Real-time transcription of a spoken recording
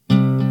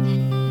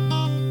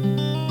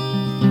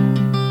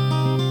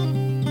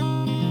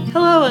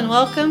Hello and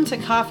welcome to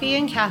Coffee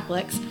and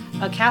Catholics,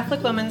 a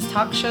Catholic women's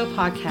talk show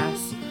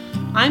podcast.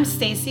 I'm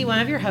Stacy, one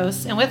of your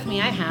hosts, and with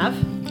me I have...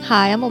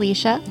 Hi, I'm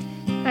Alicia.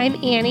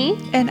 I'm Annie.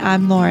 And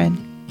I'm Lauren.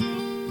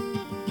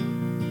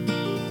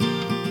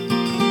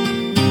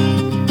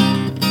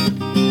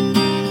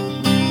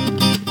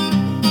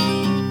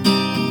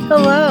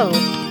 Hello,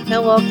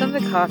 and welcome to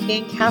Coffee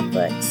and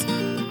Catholics.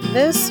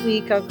 This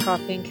week on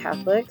Coffee and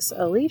Catholics,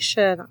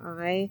 Alicia and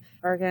I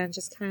are going to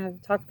just kind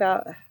of talk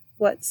about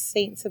what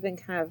saints have been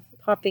kind of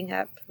popping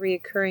up,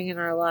 reoccurring in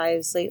our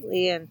lives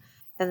lately, and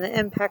the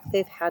impact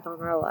they've had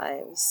on our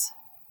lives.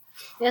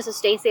 Yeah, so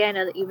Stacy, I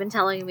know that you've been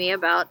telling me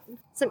about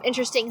some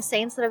interesting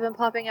saints that have been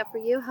popping up for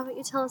you. How about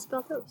you tell us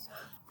about those?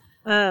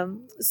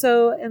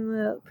 So in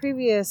the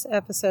previous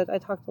episode, I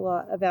talked a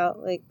lot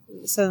about like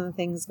some of the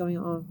things going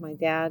on with my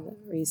dad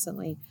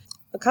recently.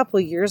 A couple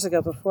of years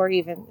ago, before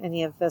even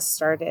any of this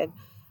started,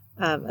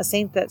 a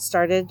saint that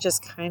started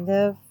just kind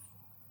of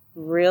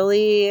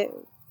really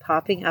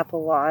popping up a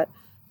lot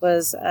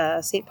was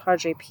St.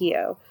 Padre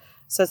Pio.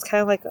 So it's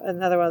kind of like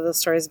another one of those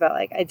stories about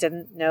like I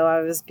didn't know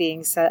I was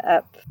being set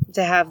up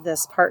to have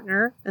this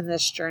partner in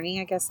this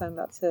journey. I guess I'm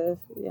about to,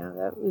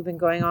 that we've been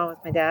going on with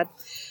my dad.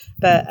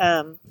 But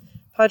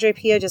Padre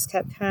Pio just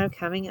kept kind of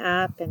coming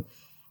up, and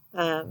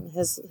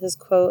his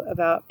quote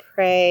about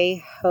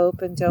pray,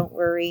 hope, and don't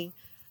worry,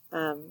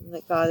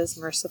 that God is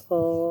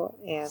merciful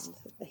and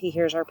He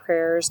hears our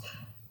prayers.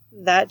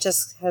 That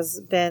just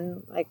has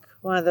been like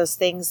one of those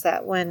things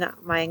that when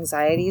my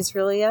anxiety is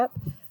really up,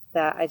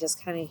 that I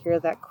just kind of hear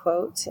that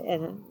quote,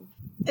 and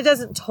it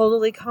doesn't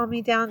totally calm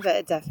me down, but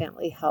it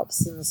definitely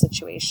helps in the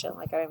situation.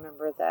 Like I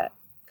remember that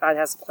God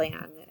has a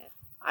plan.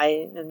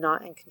 I am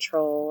not in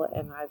control,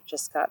 and I've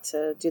just got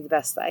to do the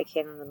best that I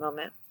can in the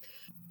moment.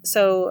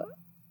 So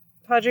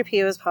Padre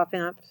Pio was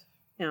popping up,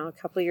 a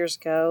couple of years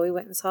ago. We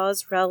went and saw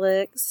his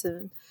relics,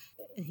 and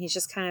he's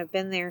just kind of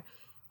been there.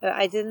 But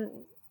I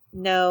didn't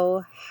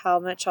know how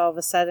much all of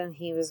a sudden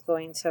he was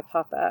going to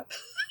pop up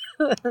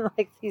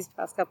like these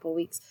past couple of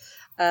weeks.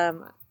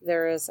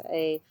 There is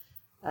a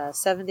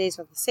 7 days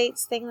with the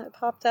saints thing that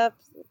popped up.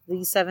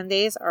 These 7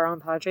 days are on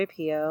Padre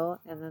Pio,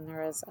 and then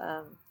there is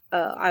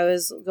I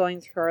was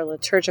going through our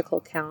liturgical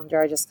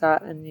calendar. I just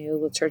got a new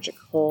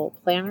liturgical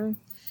planner,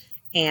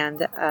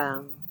 and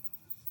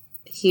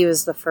he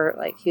was the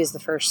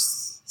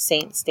first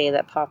saint's day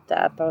that popped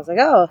up. I was like,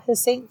 oh,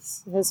 his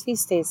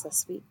feast days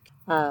this week.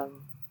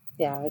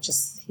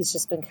 He's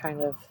just been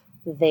kind of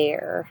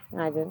there,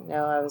 and I didn't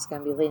know I was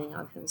going to be leaning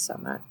on him so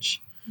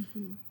much.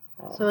 Mm-hmm.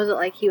 So was it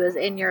like he was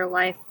in your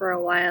life for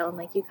a while, and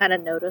like you kind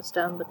of noticed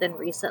him, but then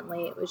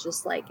recently it was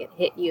just like it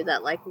hit you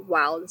that like,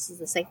 wow, this is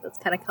the saint that's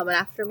kind of coming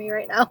after me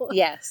right now?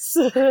 Yes.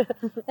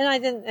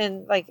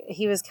 and like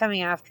he was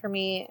coming after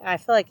me, I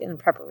feel like in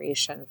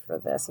preparation for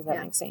this, if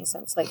that makes any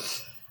sense. Like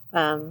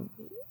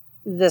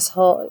this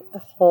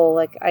whole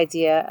like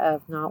idea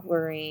of not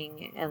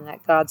worrying and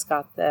that God's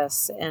got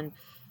this. And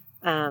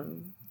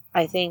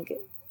I think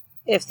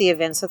if the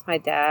events with my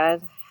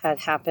dad had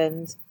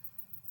happened,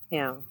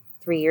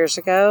 3 years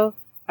ago,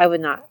 I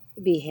would not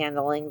be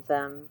handling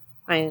them.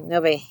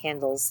 Nobody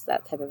handles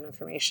that type of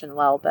information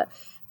well, but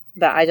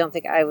I don't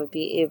think I would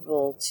be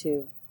able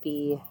to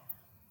be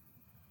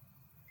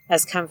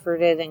as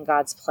comforted in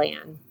God's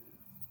plan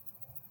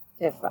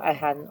if I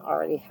hadn't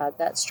already had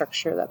that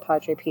structure that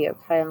Padre Pio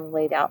kind of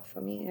laid out for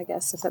me, I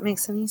guess, if that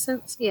makes any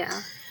sense.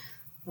 Yeah.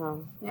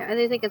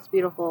 I think it's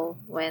beautiful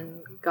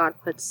when God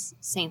puts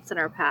saints in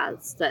our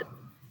paths that,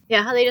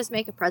 how they just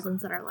make a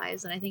presence in our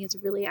lives. And I think it's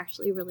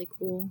actually really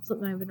cool.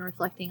 Something I've been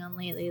reflecting on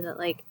lately, that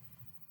like,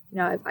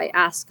 if I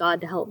ask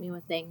God to help me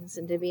with things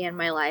and to be in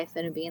my life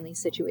and to be in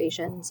these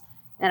situations,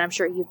 and I'm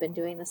sure you've been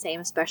doing the same,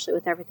 especially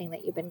with everything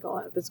that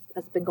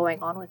has been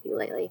going on with you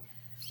lately.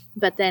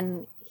 But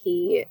then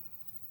He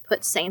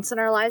puts saints in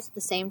our lives at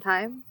the same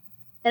time.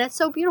 And it's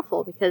so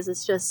beautiful because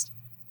it's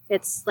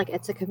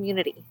a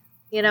community.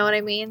 You know what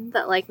I mean?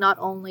 That like, not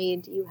only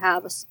do you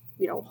have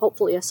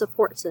hopefully a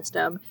support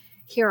system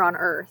here on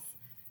earth,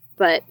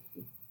 but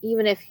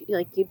even if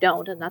like you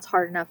don't, and that's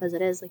hard enough as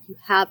it is, like you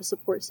have a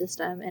support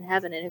system in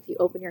heaven, and if you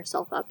open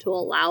yourself up to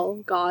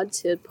allow God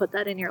to put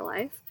that in your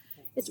life,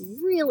 it's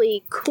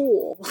really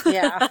cool.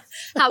 Yeah.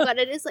 How God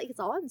it is, like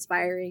it's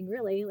awe-inspiring,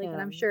 really. Like,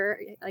 and I'm sure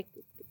like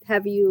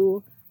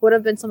what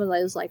have been some of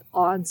those like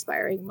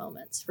awe-inspiring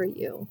moments for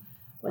you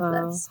with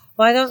this?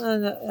 Well, I don't know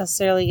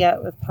necessarily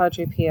yet with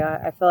Padre Pio.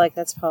 I feel like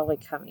that's probably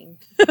coming.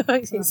 But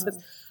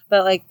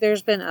like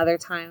there's been other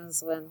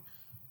times when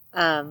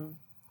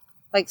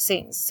like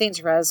Saint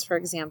Therese, for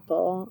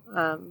example,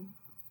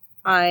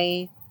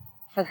 I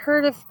had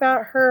heard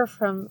about her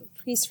from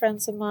priest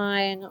friends of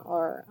mine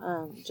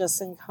or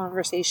just in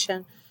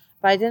conversation,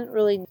 but I didn't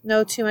really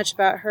know too much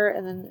about her.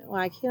 And then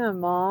when I became a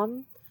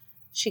mom,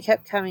 she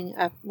kept coming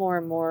up more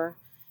and more.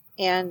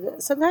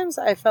 And sometimes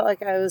I felt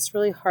like I was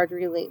really hard to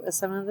relate with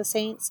some of the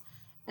saints.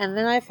 And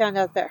then I found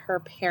out that her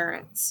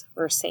parents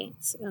were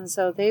saints. And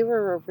so they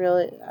were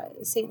really,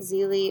 Saint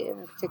Zélie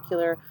in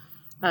particular,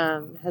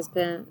 has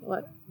been,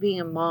 being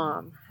a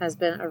mom has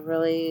been a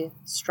really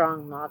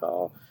strong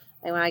model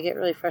Like when I get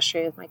really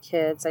frustrated with my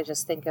kids, I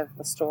just think of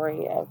the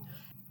story of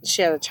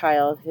she had a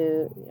child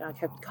who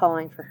kept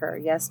calling for her.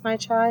 Yes, my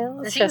child.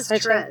 I think yes,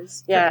 it's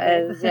Therese.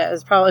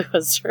 It probably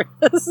was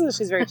Therese.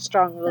 She's a very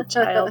strong little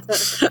child,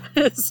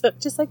 so,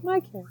 just like my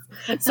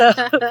kids. So,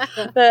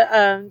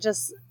 but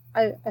just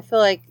I feel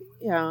like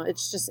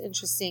it's just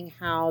interesting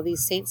how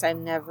these saints I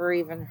never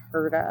even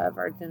heard of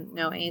or didn't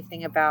know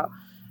anything about,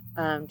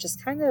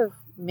 just kind of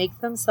make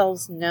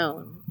themselves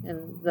known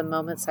in the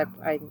moments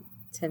I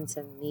tend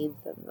to need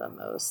them the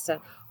most,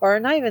 or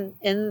not even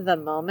in the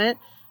moment,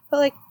 but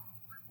like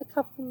a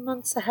couple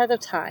months ahead of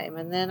time,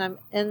 and then I'm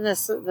in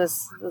this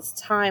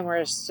time where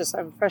it's just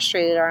I'm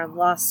frustrated or I'm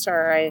lost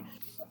or I'm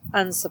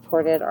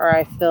unsupported or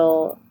I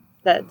feel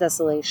that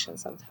desolation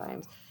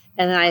sometimes.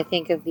 And then I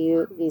think of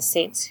these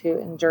saints who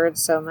endured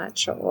so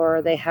much,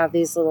 or they have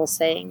these little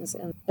sayings.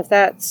 And if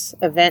that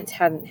event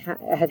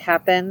had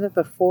happened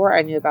before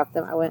I knew about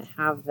them, I wouldn't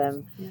have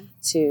them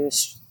to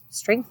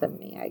strengthen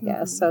me, I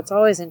guess. So it's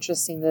always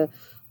interesting to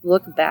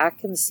look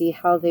back and see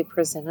how they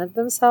presented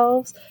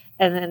themselves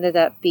and ended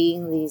up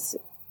being these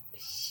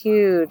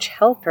huge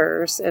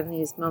helpers in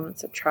these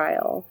moments of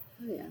trial.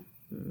 Oh, yeah.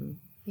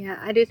 Yeah,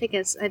 I do think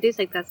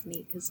that's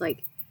neat, because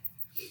like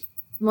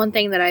one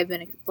thing that I've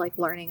been like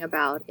learning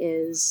about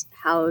is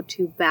how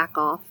to back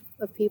off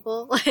of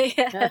people.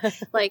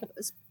 Like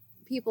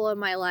people in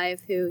my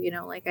life who,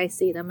 like I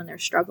see them and they're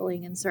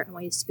struggling in certain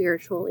ways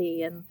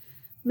spiritually and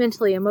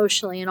mentally,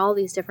 emotionally, in all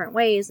these different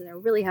ways, and they're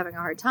really having a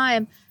hard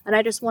time, and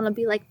I just want to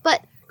be like,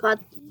 but God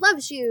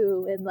loves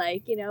you, and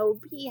like,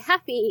 be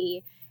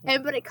happy.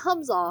 But it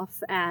comes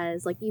off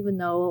as like, even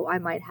though I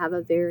might have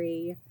a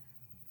very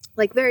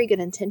good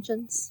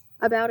intentions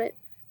about it,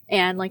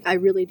 and like I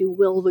really do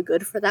will the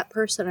good for that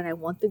person and I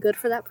want the good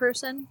for that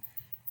person,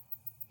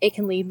 it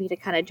can lead me to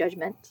kind of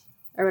judgment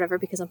or whatever,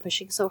 because I'm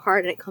pushing so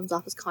hard and it comes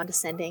off as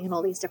condescending in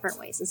all these different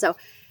ways. And so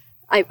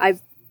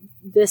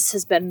this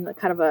has been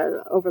kind of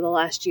over the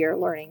last year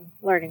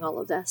learning all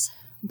of this,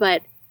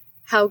 but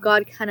how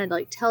God kind of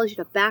like tells you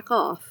to back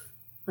off,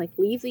 like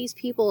leave these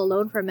people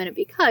alone for a minute,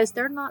 because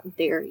they're not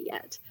there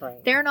yet.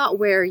 Right. They're not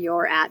where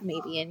you're at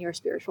maybe in your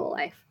spiritual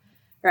life.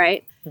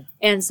 Right.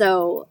 And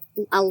so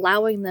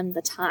allowing them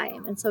the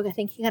time. And so I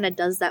think he kind of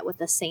does that with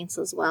the saints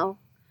as well,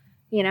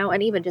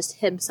 and even just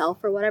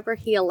himself or whatever.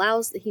 He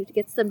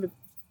gets them to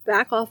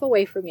back off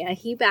away from you.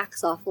 He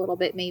backs off a little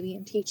bit maybe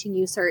in teaching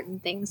you certain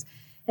things.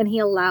 And he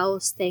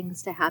allows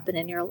things to happen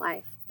in your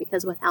life,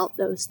 because without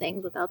those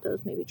things, without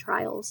those maybe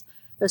trials,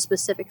 those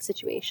specific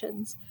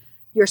situations,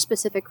 your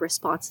specific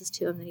responses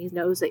to him that he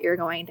knows that you're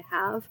going to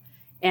have,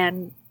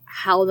 and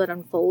how that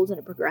unfolds and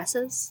it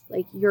progresses,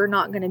 like you're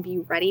not going to be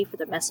ready for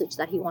the message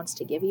that he wants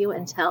to give you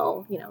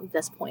until,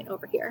 this point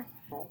over here.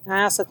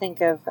 I also think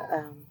of,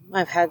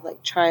 I've had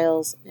like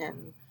trials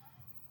in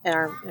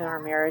our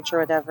marriage or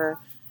whatever.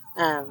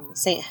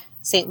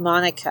 Saint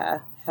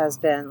Monica has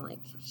been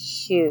like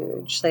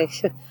huge. Like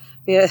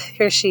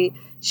here she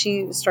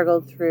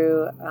struggled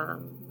through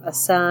a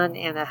son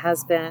and a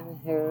husband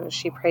who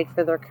she prayed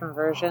for their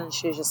conversion.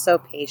 She was just so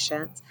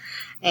patient,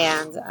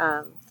 and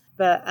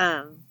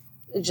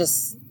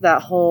just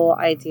that whole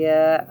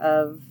idea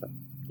of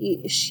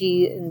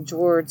she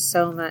endured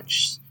so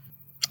much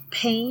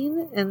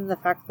pain, and the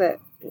fact that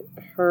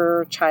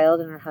her child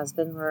and her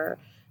husband were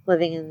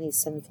living in these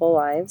sinful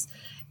lives,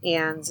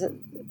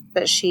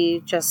 but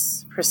she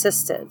just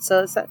persisted.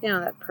 So it's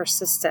that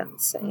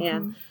persistence.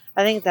 And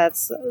I think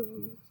that's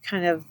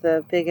kind of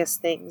the biggest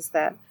things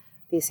that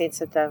these saints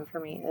have done for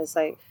me, is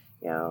like,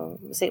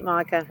 Saint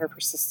Monica and her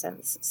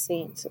persistence,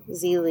 Saint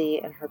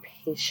Zélie and her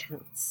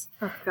patience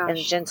and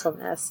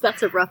gentleness.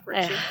 That's a rough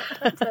virtue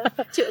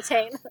to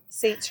attain.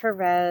 Saint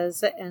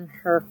Therese and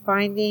her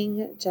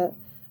finding,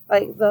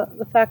 like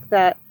the fact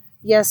that,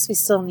 yes, we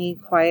still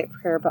need quiet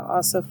prayer, but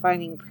also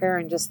finding prayer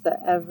in just the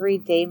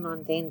everyday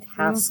mundane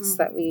tasks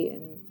that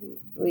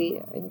we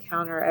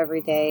encounter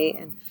every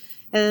day.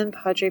 And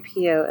Padre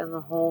Pio and the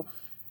whole,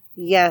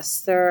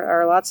 yes, there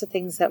are lots of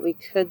things that we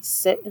could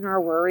sit in our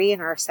worry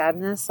and our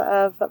sadness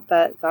of,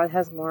 but God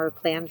has more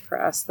planned for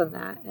us than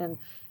that. And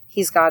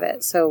he's got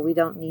it. So we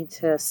don't need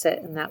to sit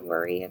in that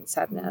worry and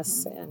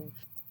sadness. And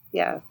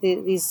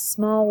these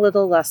small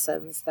little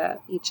lessons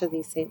that each of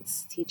these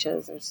saints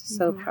teaches are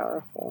so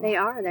powerful. They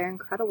are. They're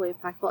incredibly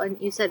impactful.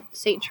 And you said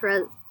Saint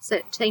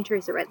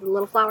Teresa, right? The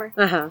little flower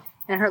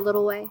and her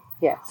little way.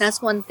 Yes.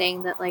 That's one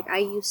thing that like I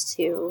used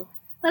to,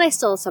 and I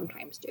still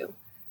sometimes do,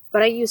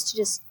 but I used to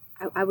just,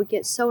 I would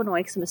get so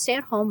annoyed because I'm a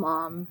stay-at-home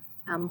mom.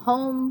 I'm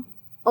home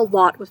a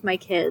lot with my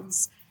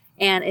kids,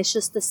 and it's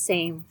just the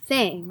same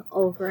thing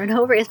over and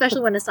over, especially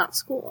when it's not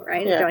school,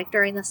 right? Yeah. Like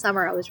during the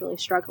summer, I was really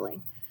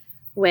struggling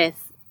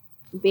with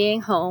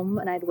being home,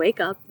 and I'd wake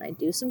up and I'd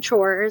do some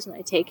chores and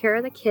I'd take care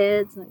of the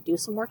kids and I'd do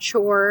some more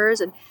chores,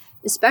 and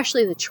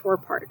especially the chore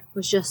part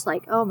was just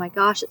like, oh my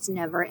gosh, it's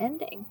never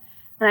ending.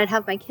 And I'd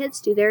have my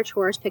kids do their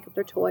chores, pick up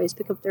their toys,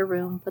 pick up their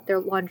room, put their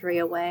laundry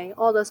away,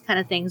 all those kind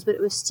of things, but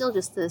it was still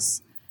just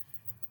this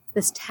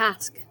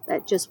task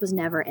that just was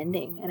never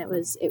ending, and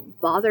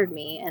it bothered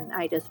me, and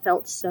I just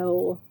felt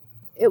so,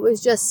 it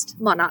was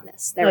just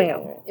monotonous. There we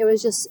go. Right.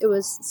 It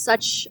was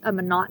such a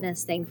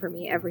monotonous thing for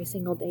me every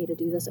single day to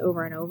do this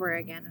over and over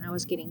again. And I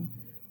was getting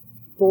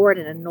bored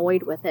and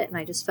annoyed with it. And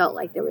I just felt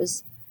like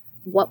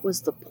what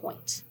was the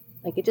point?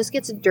 Like, it just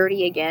gets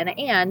dirty again.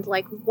 And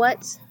like,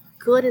 what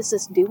good is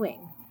this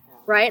doing?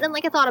 Right. And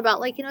like, I thought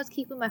about like, it's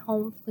keeping my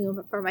home clean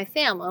for my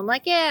family. I'm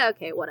like, yeah,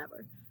 okay,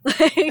 whatever.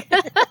 Like,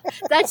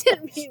 that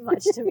didn't mean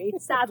much to me,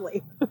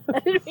 sadly.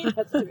 That didn't mean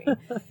much to me.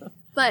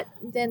 But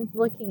then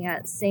looking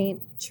at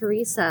Saint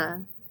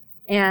Teresa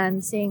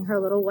and seeing her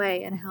little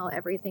way and how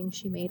everything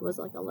she made was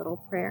like a little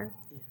prayer.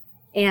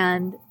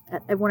 And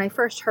when I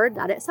first heard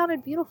that, it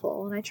sounded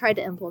beautiful. And I tried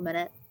to implement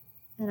it.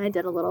 And I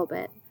did a little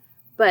bit.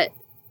 But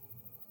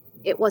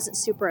it wasn't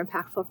super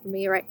impactful for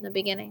me right in the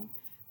beginning.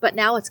 But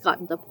now it's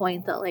gotten to the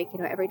point that, like,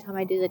 every time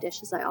I do the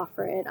dishes, I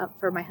offer it up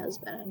for my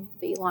husband. And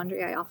the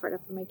laundry, I offer it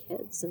up for my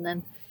kids. And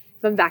then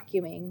if I'm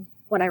vacuuming,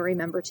 when I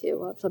remember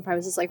to,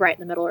 sometimes it's like right in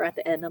the middle or at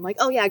the end. I'm like,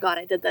 oh yeah, God,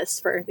 I did this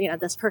for,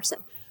 this person.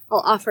 I'll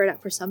offer it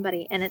up for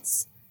somebody. And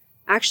it's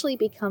actually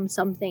become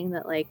something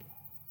that, like,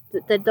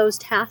 that those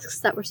tasks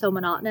that were so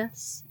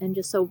monotonous and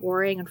just so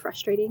boring and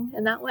frustrating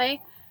in that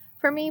way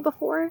for me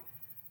before,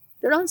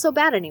 they're not so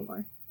bad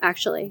anymore,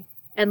 actually.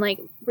 And like,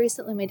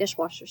 recently my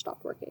dishwasher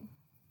stopped working.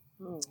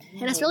 Oh,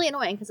 and it's really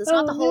annoying because it's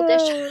not the whole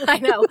dish. I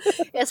know.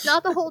 It's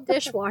not the whole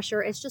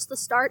dishwasher. It's just the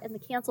start and the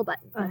cancel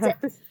button. That's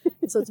it.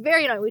 And so it's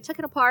very annoying. We took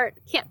it apart,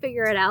 can't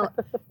figure it out.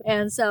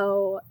 And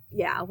so,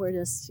 yeah, we're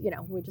just,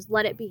 we just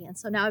let it be. And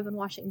so now I've been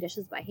washing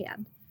dishes by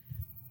hand.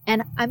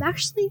 And I'm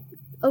actually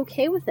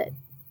okay with it.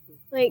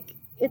 Like,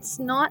 it's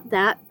not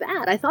that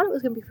bad. I thought it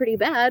was going to be pretty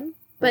bad,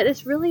 but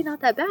it's really not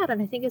that bad.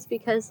 And I think it's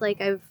because,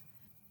 like,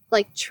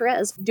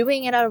 Therese,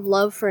 doing it out of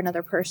love for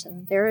another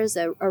person. There is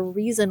a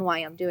reason why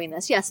I'm doing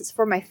this. Yes, it's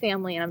for my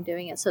family, and I'm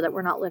doing it so that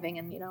we're not living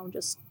in,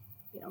 just,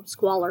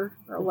 squalor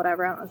or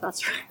whatever. I don't know if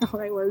that's the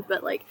right word,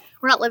 but like,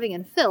 we're not living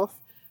in filth.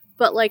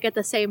 But like, at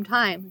the same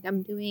time,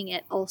 I'm doing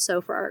it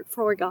also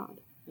for God,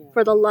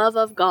 for the love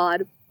of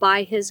God.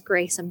 By His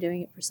grace, I'm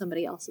doing it for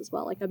somebody else as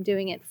well. Like, I'm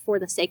doing it for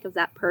the sake of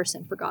that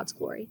person, for God's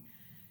glory.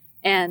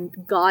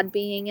 And God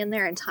being in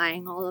there and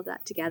tying all of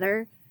that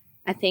together,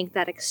 I think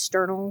that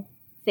external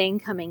thing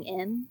coming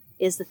in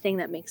is the thing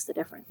that makes the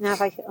difference. Now,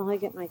 if I could only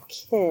get my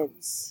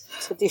kids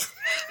to do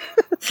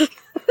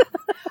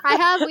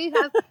we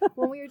have,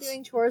 when we were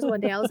doing chores one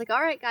day, I was like,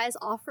 all right, guys,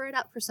 offer it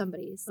up for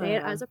somebody. Say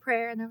it as a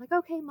prayer. And they're like,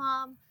 okay,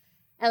 Mom.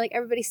 And like,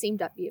 everybody seemed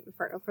upbeat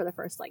for the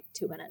first like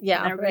 2 minutes.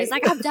 Yeah. And everybody's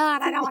like, I'm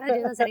done. I don't want to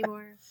do this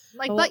anymore. I'm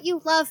like, but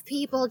you love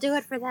people. Do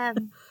it for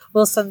them.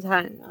 Well,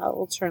 sometime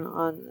we'll turn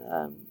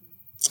on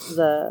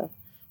the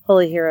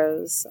Holy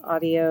Heroes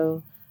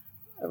audio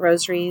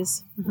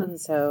rosaries. Mm-hmm. And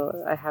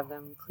so I have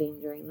them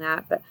clean during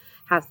that. But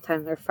half the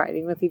time they're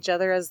fighting with each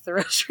other as the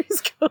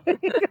rosary's going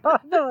on.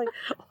 They're like,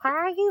 why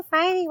are you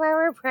fighting while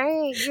we're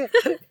praying? You're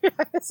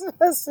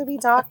supposed to be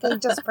talking,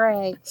 just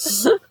pray.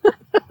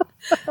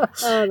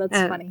 Oh, that's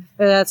funny.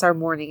 That's our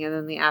morning, and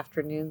then the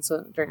afternoon.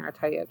 So during our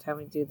tidy up time,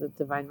 we do the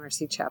Divine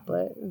Mercy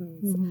Chaplet.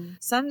 And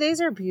some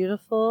days are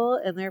beautiful,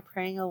 and they're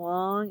praying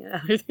along, and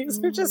other days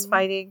they're just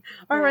fighting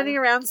or running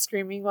around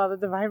screaming while the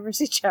Divine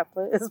Mercy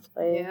Chaplet is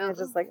playing. Yeah. You're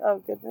just like,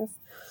 oh goodness.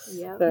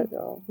 Yeah.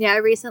 Yeah. I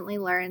recently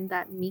learned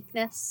that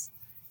meekness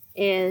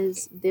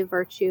is the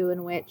virtue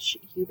in which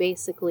you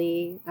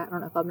basically, I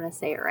don't know if I'm going to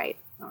say it right.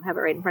 I don't have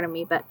it right in front of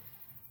me, but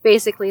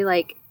basically,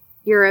 like,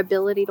 your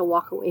ability to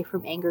walk away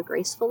from anger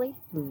gracefully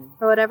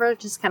or whatever,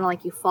 just kind of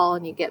like you fall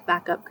and you get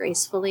back up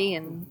gracefully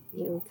and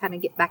you kind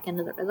of get back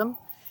into the rhythm.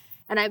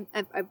 And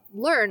I've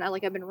learned,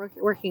 I've been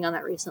working on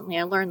that recently.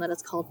 I learned that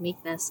it's called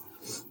meekness.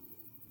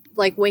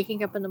 Like,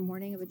 waking up in the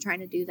morning, I've been trying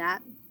to do that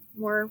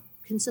more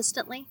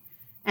consistently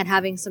and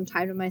having some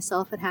time to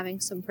myself and having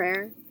some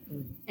prayer.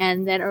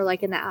 And then, or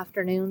like in the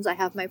afternoons, I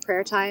have my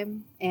prayer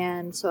time.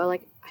 And so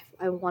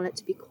I want it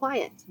to be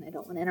quiet and I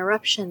don't want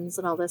interruptions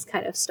and all this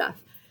kind of stuff.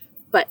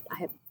 But I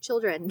have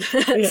children,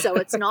 so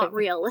it's not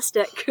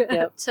realistic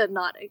to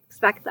not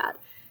expect that.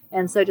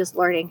 And so just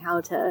learning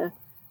how to,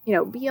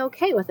 be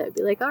okay with it.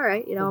 Be like, all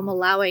right, I'm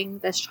allowing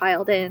this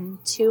child in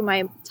to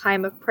my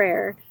time of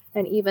prayer.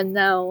 And even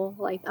though,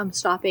 like, I'm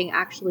stopping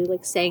actually,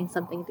 like, saying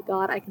something to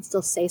God, I can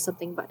still say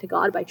something to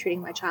God by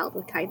treating my child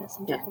with kindness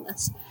and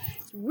gentleness.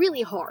 It's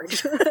really hard.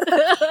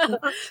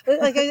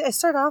 Like, I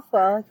start off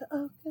well, like,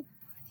 oh, good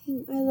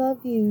morning, I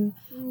love you.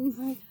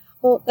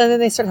 Well, and then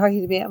they start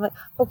talking to me. I'm like,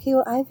 okay,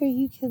 well, either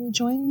you can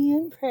join me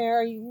in prayer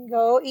or you can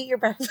go eat your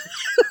breakfast.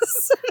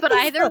 But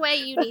either way,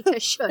 you need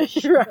to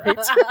shush. Right.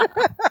 It's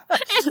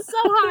so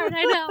hard.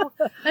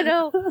 I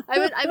know.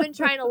 I've been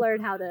trying to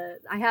learn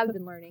I have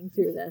been learning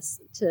through this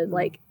to,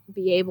 like,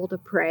 be able to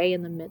pray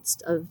in the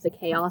midst of the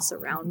chaos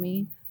around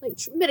me. Like,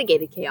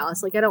 mitigated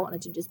chaos. Like, I don't want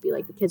it to just be,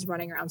 like, the kids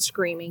running around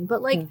screaming.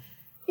 But, like,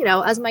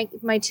 as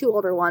my two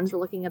older ones were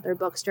looking at their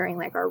books during,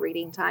 like, our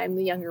reading time,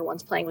 the younger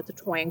one's playing with the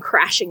toy and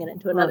crashing it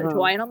into another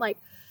toy. And I'm like,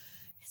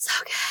 it's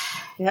okay.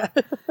 Yeah.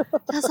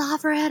 Just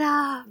offer it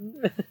up.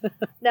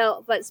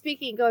 No, but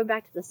going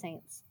back to the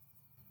saints,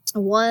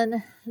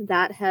 one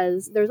that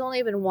there's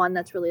only been one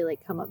that's really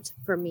like come up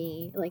for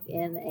me like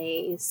in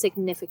a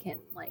significant,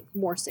 like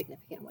more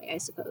significant way, I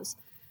suppose,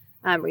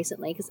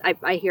 recently, because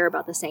I hear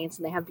about the saints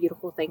and they have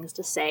beautiful things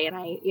to say, and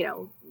I,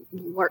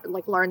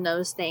 learn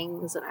those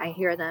things, and I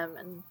hear them,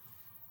 and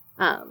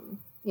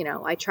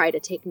I try to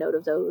take note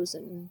of those,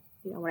 and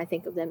when I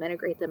think of them,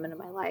 integrate them into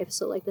my life.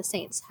 So like the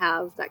saints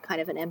have that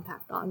kind of an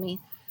impact on me.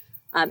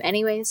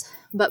 Anyways,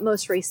 but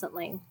most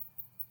recently,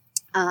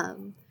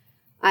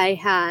 I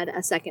had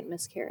a second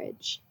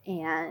miscarriage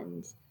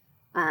and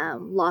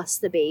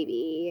lost the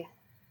baby.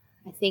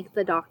 I think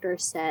the doctor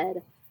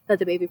said that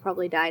the baby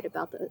probably died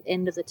about the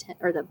end of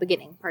the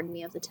beginning,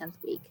 of the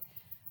 10th week.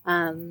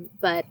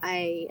 But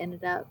I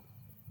ended up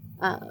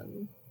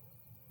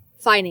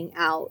finding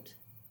out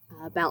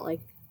about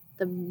like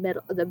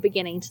the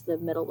beginning to the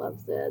middle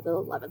of the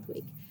 11th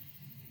week.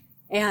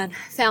 And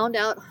found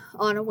out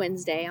on a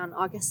Wednesday, on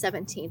August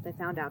 17th, I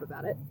found out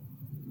about it.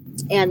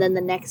 And then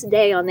the next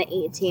day on the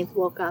 18th,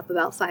 woke up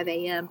about 5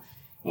 a.m.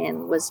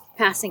 and was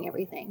passing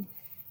everything.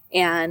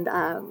 And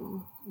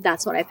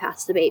that's when I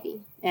passed the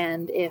baby.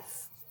 And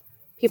if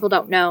people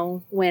don't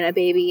know, when a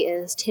baby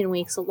is 10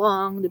 weeks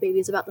along, the baby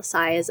is about the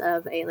size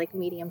of a like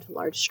medium to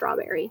large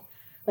strawberry.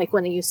 Like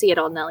when you see it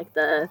on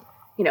the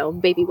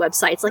baby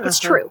websites, like it's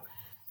true.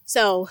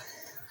 So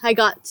I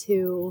got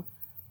to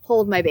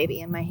hold my baby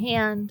in my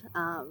hand.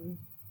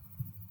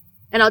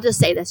 And I'll just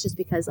say this just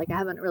because like I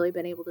haven't really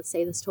been able to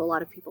say this to a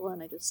lot of people,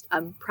 and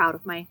I'm proud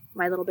of my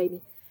little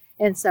baby.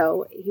 And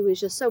so he was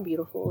just so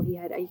beautiful.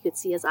 You could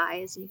see his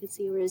eyes, and you could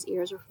see where his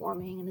ears were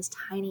forming, and his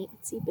tiny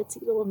itsy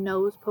bitsy little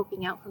nose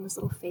poking out from his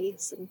little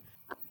face, and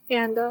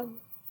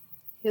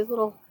his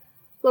little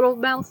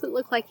mouth that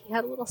looked like he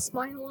had a little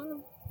smile on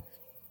him.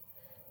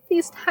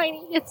 These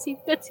tiny itsy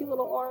bitsy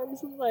little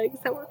arms and legs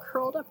that were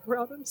curled up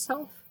around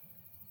himself.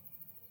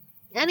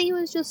 And he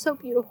was just so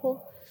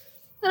beautiful.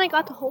 And I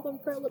got to hold him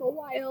for a little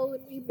while,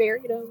 and we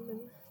buried him,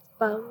 and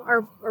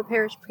our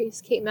parish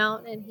priest came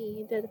out, and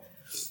he did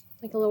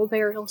like a little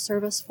burial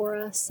service for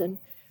us, and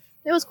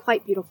it was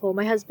quite beautiful.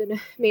 My husband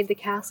made the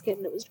casket,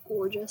 and it was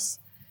gorgeous,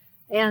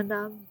 and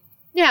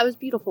it was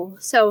beautiful.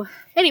 So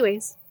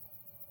anyways,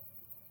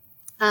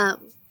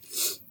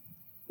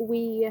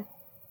 we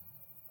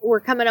were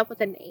coming up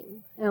with a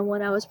name, and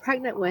when I was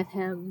pregnant with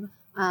him,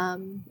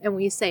 and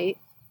we say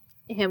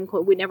him,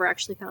 quote, we never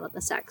actually found out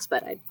the sex,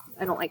 but I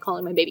don't like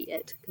calling my baby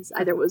it, because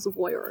either it was a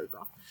boy or a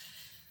girl.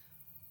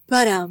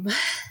 But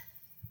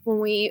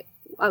when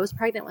I was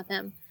pregnant with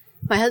him,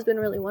 my husband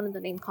really wanted the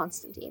name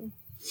Constantine,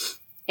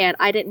 and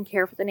I didn't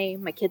care for the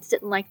name. My kids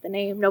didn't like the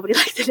name. Nobody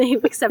liked the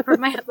name except for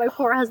my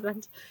poor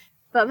husband.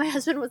 But my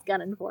husband was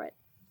gunning for it.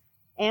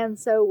 And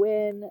so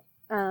when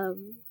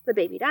the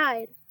baby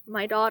died,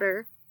 my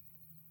daughter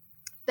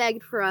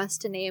begged for us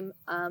to name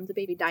the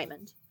baby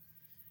Diamond.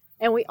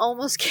 And we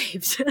almost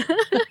caved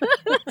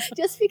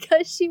just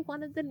because she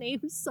wanted the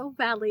name so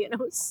badly, and it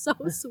was so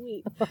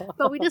sweet.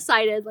 But we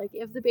decided, like,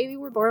 if the baby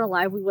were born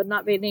alive, we would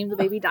not name the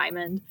baby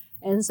Diamond.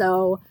 And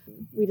so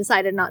we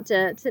decided not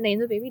to name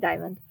the baby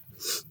Diamond.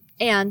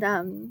 And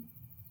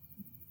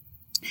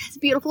it's a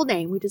beautiful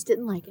name. We just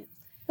didn't like it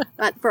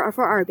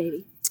for our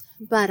baby.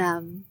 But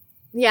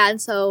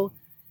and so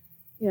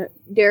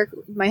Derek,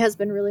 my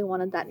husband, really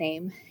wanted that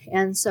name.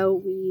 And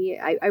so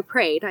I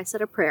prayed. I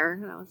said a prayer,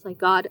 and I was like,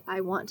 God,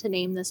 I want to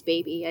name this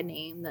baby a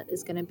name that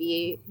is going to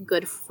be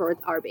good for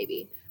our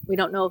baby. We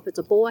don't know if it's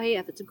a boy,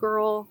 if it's a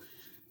girl.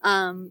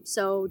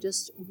 So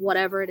just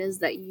whatever it is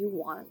that you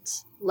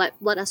want,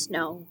 let us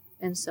know.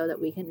 And so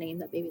that we can name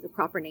that baby the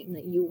proper name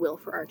that you will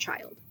for our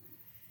child.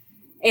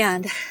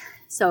 And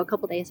so a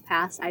couple days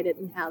passed. I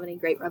didn't have any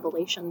great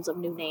revelations of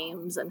new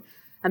names, and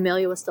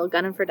Amelia was still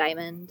gunning for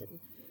Diamond.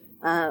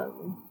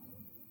 And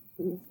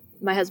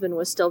my husband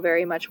was still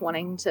very much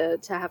wanting to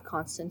have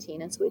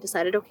Constantine, and so we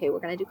decided, okay, we're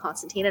going to do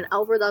Constantine. And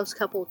over those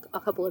couple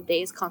of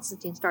days,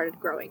 Constantine started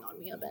growing on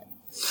me a bit.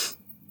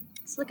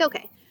 It's like,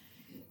 okay.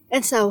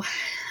 And so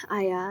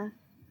I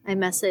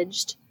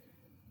messaged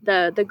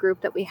the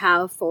group that we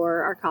have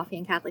for our Coffee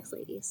and Catholics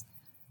ladies,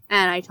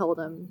 and I told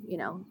them,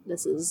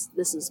 this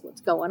is what's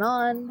going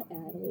on,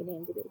 and we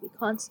named the baby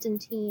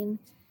Constantine,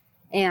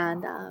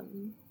 and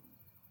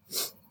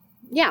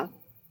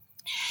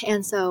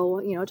And so,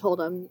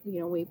 told him,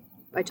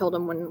 I told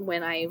him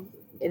when I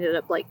ended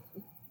up like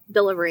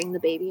delivering the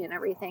baby and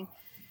everything.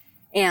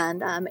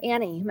 And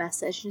Annie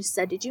messaged, she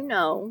said, did you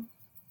know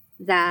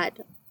that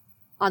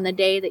on the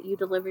day that you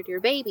delivered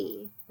your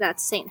baby,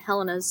 that's St.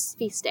 Helena's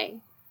feast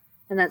day,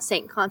 and that's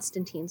St.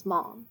 Constantine's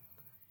mom?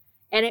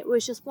 And it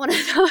was just one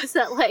of those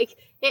that, like,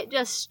 it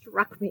just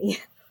struck me.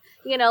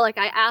 Like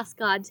I asked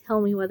God,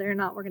 tell me whether or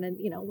not we're going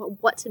to,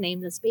 what to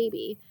name this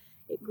baby.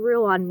 It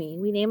grew on me.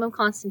 We named him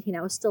Constantine.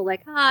 I was still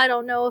like, I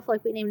don't know if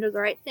like we named him the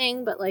right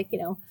thing, but like,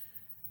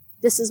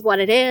 this is what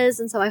it is.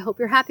 And so I hope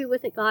you're happy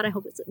with it, God. I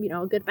hope it's,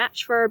 a good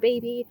match for our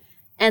baby.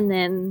 And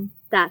then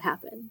that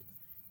happened.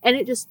 And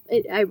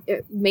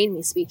it made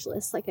me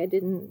speechless. Like I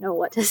didn't know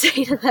what to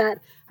say to that.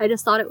 I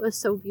just thought it was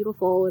so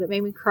beautiful, and it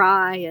made me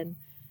cry. And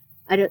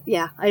I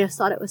just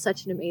thought it was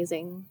such an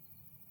amazing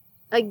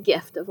a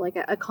gift of like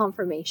a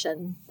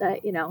confirmation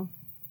that, you know,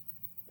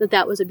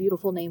 that was a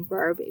beautiful name for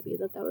our baby,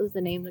 that was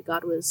the name that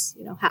God was,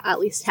 you know, at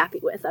least happy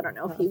with. I don't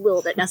know if he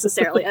willed it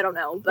necessarily. I don't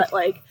know.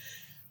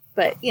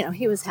 But, you know,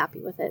 he was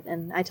happy with it.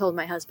 And I told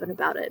my husband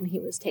about it, and he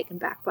was taken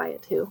back by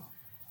it too.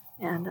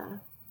 And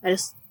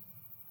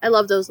I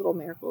love those little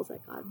miracles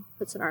that God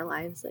puts in our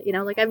lives. That, you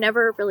know, like I've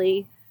never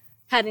really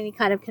had any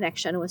kind of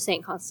connection with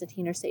St.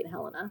 Constantine or St.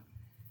 Helena.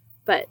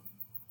 But,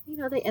 you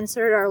know, they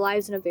inserted our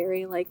lives in a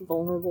very, like,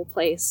 vulnerable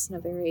place, in a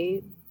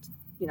very,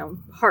 you know,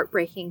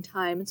 heartbreaking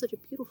time in such a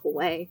beautiful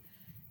way,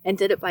 and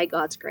did it by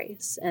God's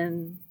grace.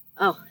 And,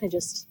 it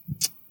just,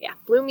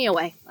 blew me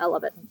away. I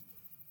love it.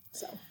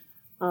 So.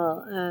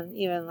 Well, and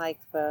even like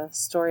the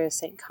story of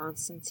St.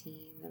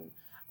 Constantine, and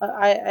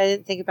I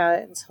didn't think about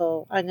it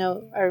until I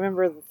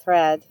remember the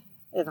thread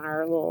in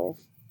our little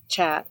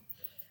chat,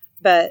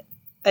 but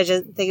I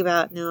just think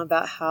about now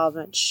about how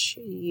much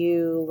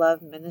you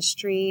love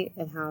ministry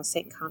and how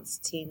St.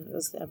 Constantine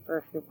was the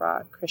emperor who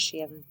brought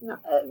Christianity,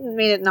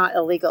 made it not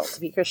illegal to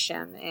be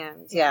Christian.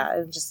 And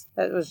it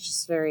was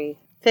just very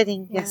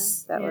fitting. Yeah,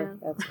 yes, that's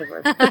a good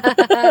word.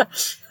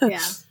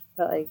 Yeah.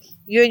 But like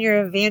you and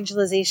your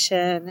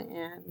evangelization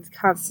and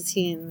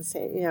Constantine,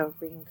 you know,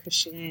 bringing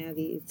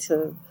Christianity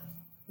to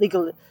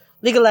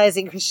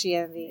legalizing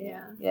Christianity.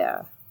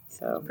 Yeah.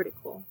 So it's pretty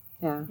cool.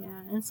 Yeah.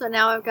 And so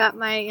now I've got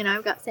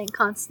I've got St.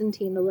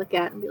 Constantine to look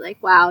at and be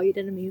like, wow, you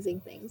did amazing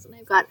things. And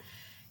I've got,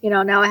 you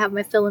know, now I have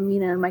my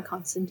Philomena and my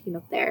Constantine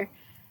up there,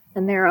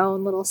 and their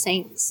own little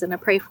saints, and I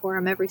pray for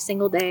them every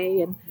single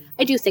day. And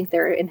I do think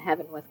they're in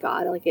heaven with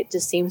God. Like, it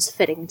just seems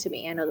fitting to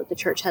me. I know that the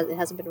church it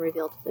hasn't been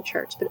revealed to the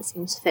church, but it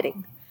seems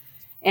fitting.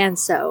 And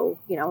so,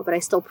 you know, but I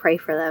still pray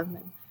for them,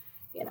 and,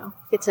 you know,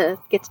 get to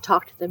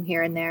talk to them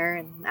here and there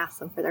and ask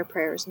them for their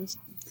prayers and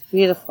stuff.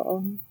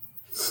 Beautiful.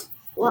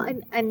 Well,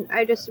 and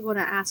I just want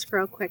to ask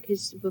real quick,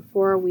 because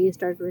before we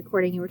started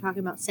recording, you were talking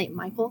about St.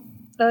 Michael.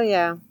 Oh,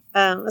 yeah.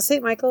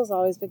 St. Michael has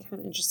always been kind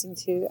of interesting,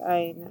 too.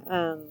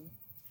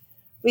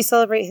 We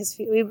celebrate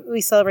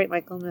we celebrate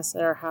Michaelmas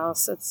at our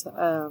house. It's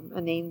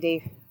a name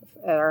day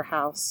at our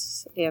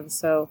house. And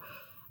so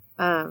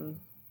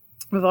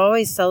we've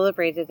always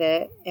celebrated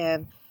it.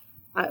 And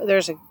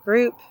there's a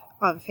group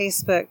on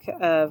Facebook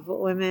of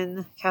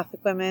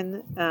Catholic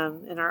women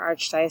in our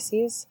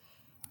archdiocese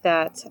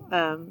that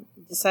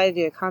decided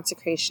to do a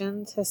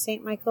consecration to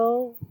St.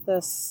 Michael.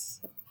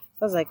 This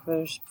sounds like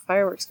there's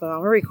fireworks going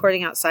on. We're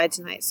recording outside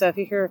tonight, so if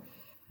you hear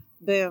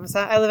boom, so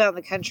I live out in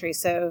the country,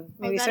 so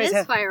maybe that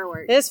is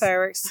fireworks. It is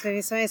fireworks.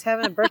 Maybe somebody's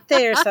having a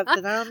birthday or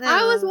something. I don't know.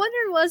 I was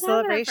wondering what's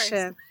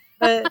celebration,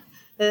 but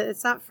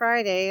it's not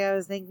Friday. I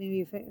was thinking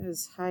maybe if it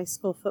was high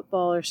school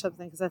football or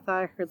something, because I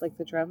thought I heard like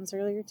the drums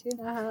earlier too.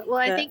 Well,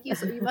 I think you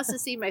must have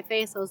seen my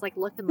face. I was like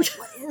looking like,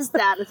 what is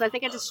that? So I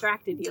think I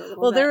distracted you a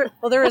little bit.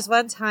 There was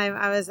one time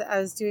I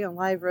was doing a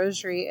live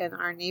rosary, and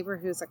our neighbor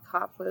who's a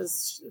cop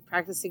was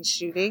practicing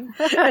shooting,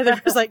 and there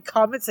was like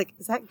comments like,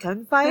 "Is that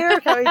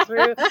gunfire coming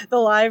through the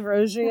live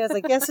rosary?" I was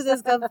like, "Yes, it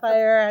is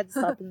gunfire." I had to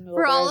stop in the middle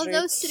for of all rosary.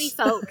 of those city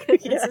folk.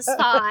 This is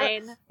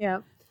fine. Yeah.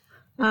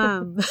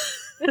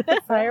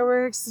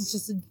 Fireworks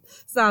is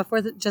it's not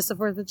just a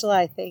 4th of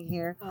July thing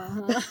here.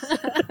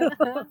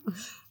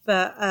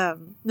 But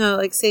no,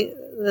 like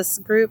this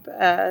group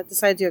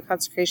decided to do a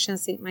consecration of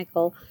St.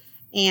 Michael,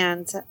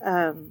 and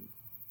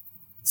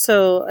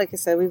so like I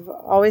said, we've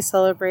always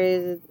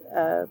celebrated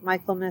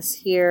Michaelmas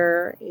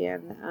here,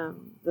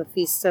 and the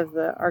Feast of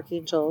the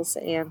Archangels,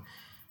 and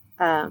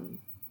so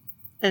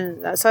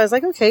I was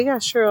like, okay, yeah,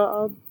 sure,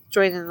 I'll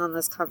join in on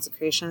this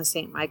consecration of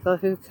St. Michael,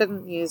 who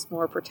couldn't use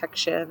more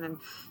protection and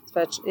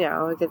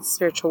against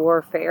spiritual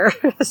warfare,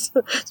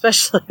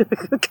 especially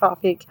the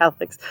coffee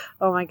Catholics.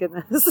 Oh my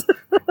goodness.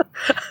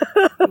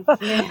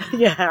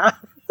 Yeah.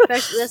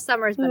 Especially this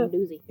summer's been a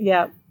doozy.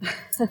 Yeah.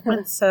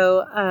 And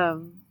so,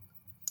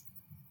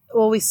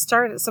 we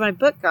started, so my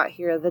book got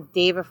here the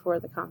day before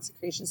the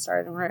consecration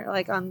started, and we're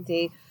like on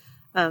day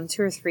 2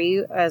 or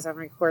 3 as I'm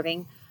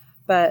recording.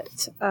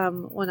 But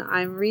when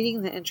I'm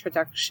reading the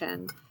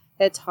introduction,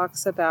 it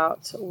talks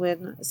about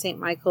when St.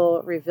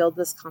 Michael revealed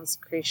this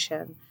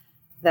consecration,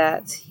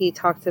 that he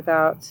talked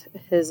about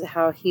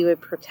how he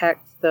would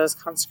protect those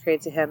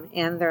consecrated to him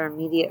and their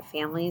immediate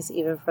families,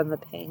 even from the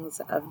pangs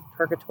of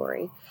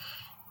purgatory.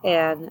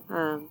 And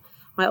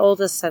my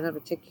oldest son in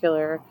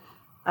particular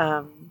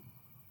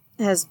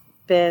has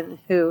been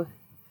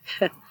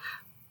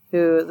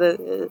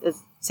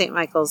St.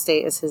 Michael's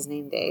Day is his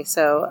name day.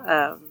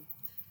 So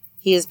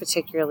he has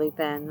particularly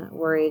been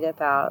worried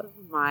about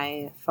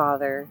my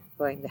father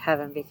going to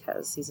heaven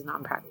because he's a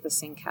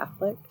non-practicing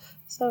Catholic.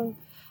 So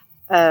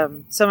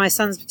my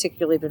son's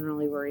particularly been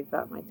really worried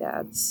about my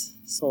dad's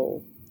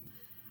soul.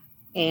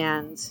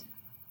 And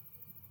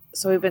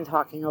so we've been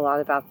talking a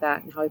lot about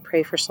that and how we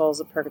pray for souls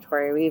of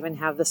purgatory. We even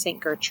have the St.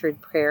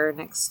 Gertrude prayer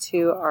next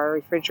to our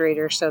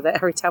refrigerator so that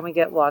every time we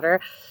get water,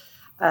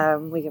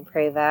 we can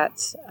pray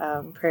that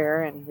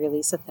prayer and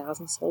release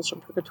 1,000 souls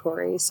from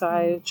purgatory. So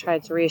I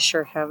tried to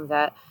reassure him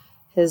that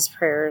his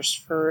prayers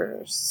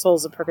for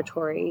souls of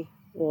purgatory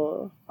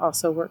will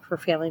also work for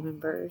family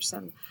members.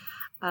 And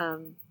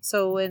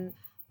So when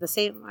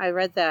I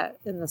read that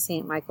in the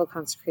St. Michael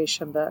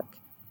consecration book,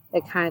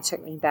 it kind of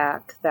took me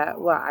back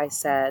that what I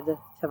said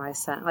to my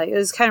son, like it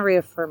was kind of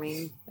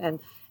reaffirming and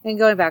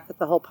going back with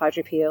the whole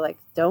Padre Pio, like,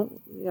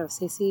 don't,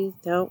 Stacey,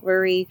 don't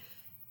worry.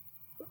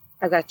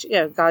 I got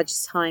you, God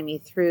just telling me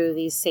through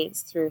these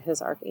saints, through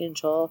his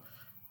archangel,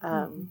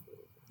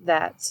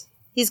 that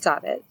he's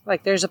got it.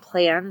 Like there's a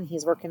plan and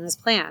he's working his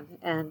plan.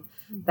 And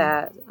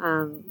that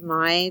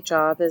my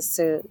job is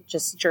to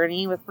just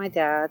journey with my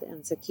dad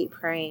and to keep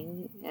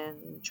praying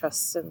and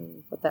trust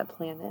in what that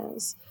plan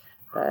is.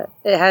 But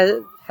it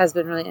has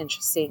been really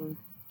interesting,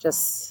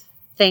 just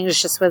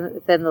things just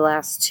within the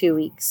last 2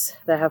 weeks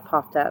that have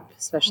popped up,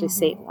 especially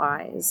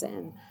Saint-wise.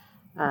 And,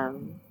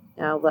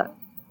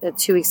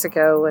 2 weeks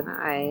ago in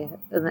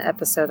the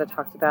episode, I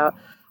talked about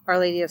Our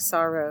Lady of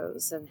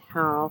Sorrows and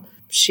how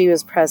she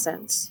was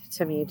present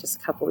to me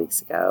just a couple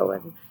weeks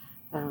ago.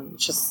 And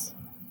just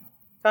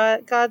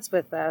God's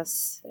with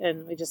us,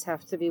 and we just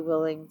have to be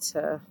willing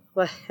to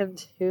let him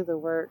do the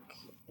work.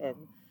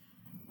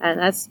 And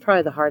that's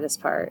probably the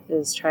hardest part,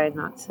 is trying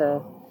not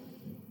to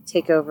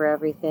take over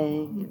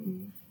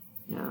everything.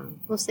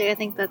 Well, see, I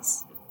think that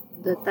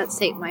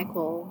St.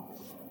 Michael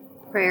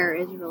prayer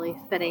is really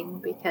fitting,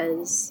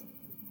 because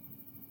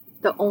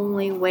the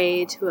only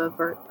way to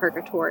avert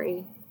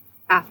purgatory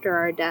after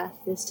our death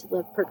is to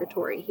live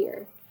purgatory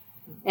here.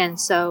 And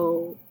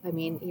so, I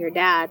mean, your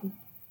dad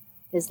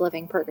is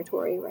living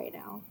purgatory right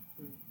now.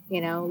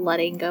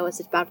 Letting go is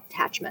about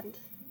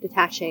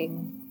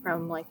detaching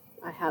from, like,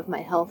 I have my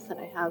health and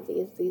I have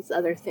these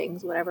other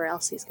things, whatever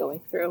else he's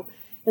going through.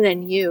 And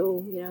then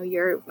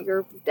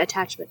your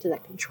attachment to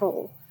that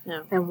control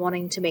and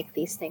wanting to make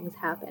these things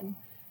happen.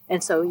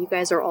 And so you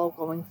guys are all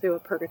going through a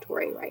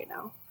purgatory right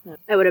now. Yeah.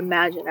 I would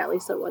imagine, at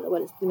least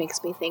what it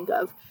makes me think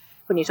of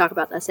when you talk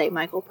about that St.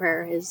 Michael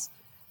prayer is,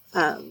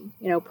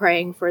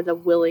 praying for the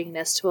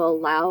willingness to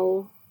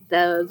allow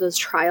those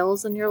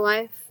trials in your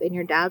life, in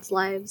your dad's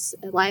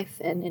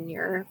life, and in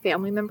your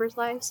family members'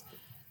 lives,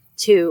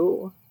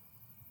 to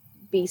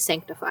be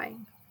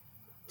sanctifying,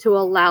 to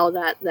allow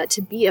that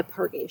to be a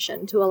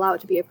purgation,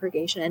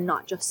 and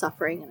not just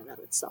suffering in and of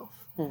itself.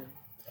 Yeah.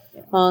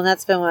 Well, and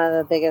that's been one of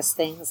the biggest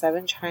things I've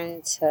been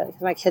trying to,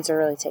 because my kids are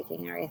really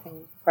taking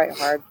everything quite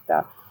hard,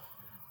 about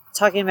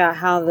talking about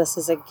how this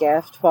is a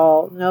gift.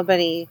 Well,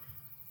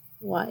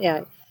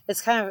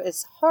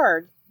 it's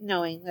hard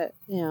knowing that,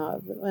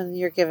 when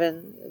you're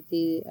given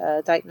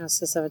the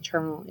diagnosis of a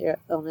terminal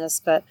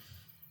illness, but,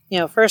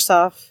 first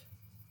off,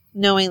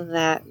 knowing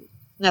that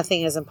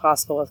nothing is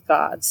impossible with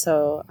God.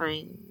 So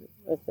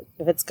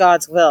if it's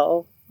God's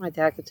will, my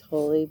dad could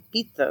totally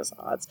beat those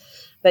odds.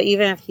 But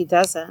even if he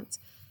doesn't,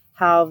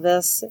 how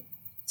this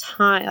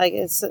time, like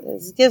it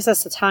gives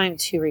us the time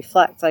to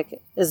reflect.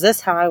 Like, is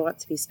this how I want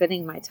to be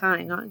spending my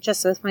time? Not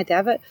just with my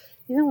dad, but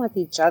even with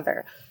each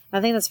other.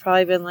 I think that's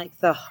probably been like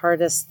the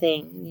hardest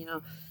thing,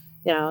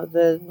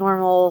 the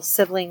normal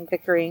sibling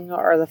bickering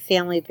or the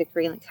family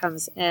bickering that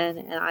comes in.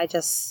 And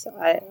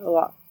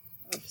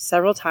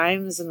several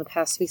times in the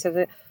past weeks of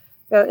it,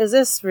 is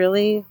this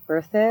really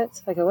worth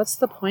it? Like, what's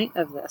the point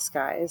of this,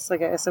 guys?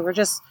 Like, so we're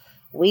just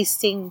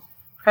wasting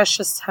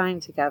precious time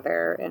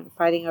together and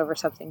fighting over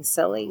something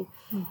silly.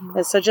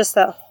 And so just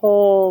that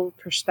whole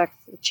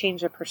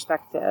change of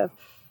perspective,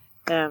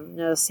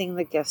 noticing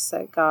the gifts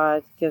that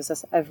God gives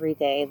us every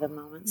day, the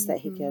moments that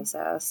he gives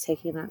us,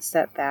 taking that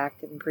step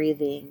back and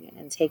breathing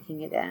and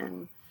taking it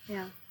in.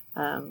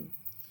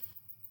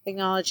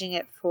 Acknowledging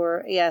it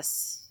for,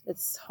 yes,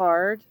 it's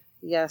hard.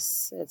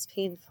 Yes, it's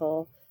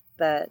painful,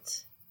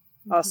 but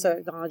also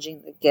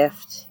acknowledging the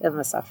gift and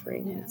the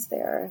suffering that's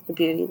there, the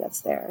beauty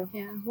that's there.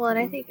 Yeah. Well, and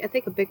I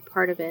think a big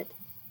part of it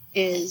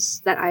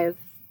is that I've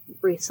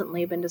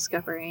recently been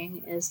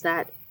discovering is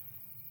that,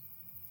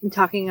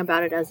 talking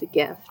about it as a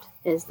gift,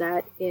 is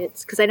that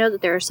it's, because I know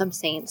that there are some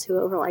saints who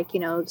are like,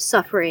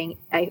 suffering.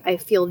 I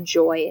feel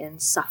joy in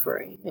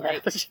suffering.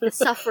 Like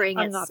suffering.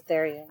 I'm not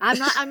there yet.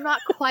 I'm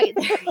not quite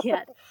there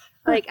yet.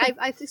 Like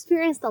I've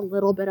experienced a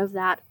little bit of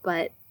that,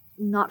 but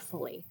not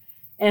fully.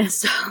 And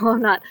so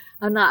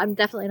I'm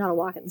definitely not a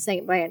walking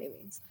saint by any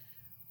means.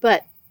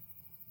 But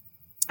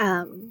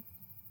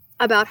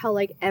about how,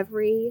 like,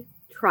 every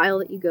trial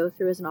that you go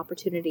through is an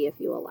opportunity if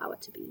you allow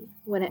it to be.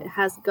 When it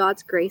has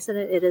God's grace in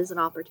it, it is an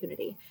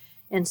opportunity.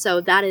 And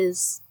so that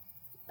is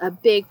a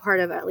big part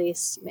of, at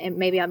least, and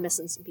maybe I'm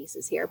missing some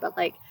pieces here, but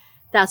like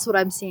that's what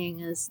I'm seeing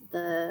is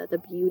the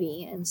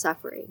beauty in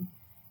suffering,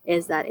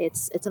 is that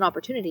it's an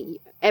opportunity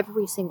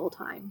every single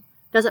time.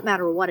 Doesn't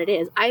matter what it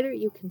is. Either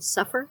you can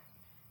suffer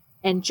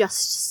and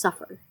just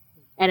suffer,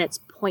 and it's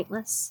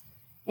pointless,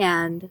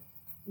 and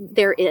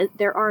there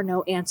are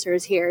no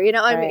answers here.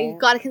 I mean,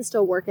 God can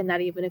still work in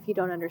that even if you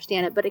don't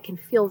understand it, but it can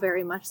feel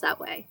very much that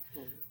way.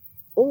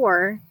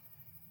 Or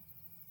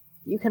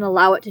you can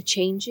allow it to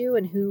change you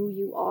and who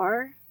you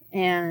are,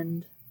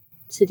 and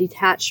to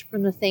detach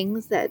from the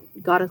things that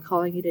God is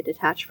calling you to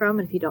detach from.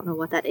 And if you don't know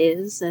what that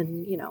is,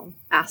 and, you know,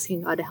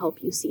 asking God to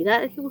help you see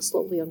that, he will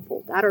slowly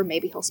unfold that, or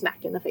maybe he'll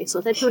smack you in the face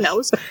with it. Who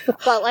knows?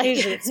 But like,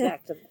 usually it's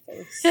smacked in the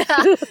face.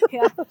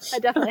 yeah, I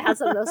definitely had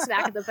some of those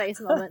smack in the face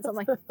moments. I'm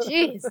like,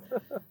 jeez.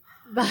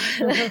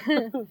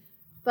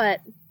 But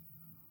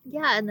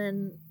yeah, and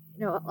then,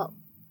 you know,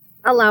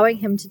 allowing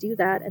him to do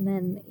that, and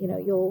then, you know,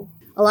 you'll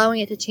allowing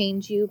it to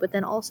change you, but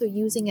then also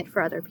using it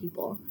for other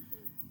people.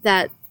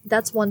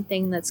 That's one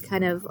thing that's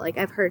kind of like,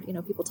 I've heard, you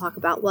know, people talk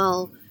about,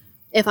 well,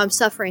 if I'm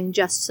suffering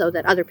just so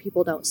that other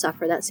people don't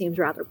suffer, that seems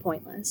rather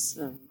pointless.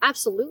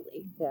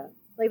 Absolutely. Yeah.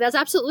 Like, that's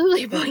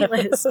absolutely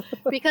pointless,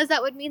 because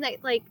that would mean that,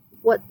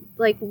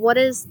 what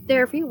is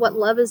there for you? What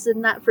love is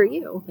in that for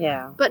you?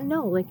 Yeah. But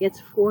no, like,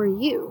 it's for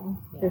you.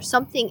 Yeah. There's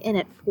something in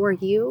it for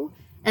you,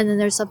 and then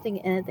there's something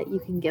in it that you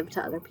can give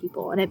to other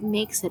people, and it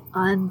makes it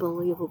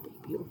unbelievably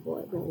beautiful.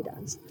 It really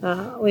does.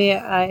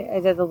 I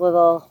did a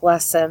little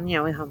lesson. You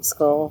know, we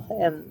homeschool,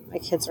 and my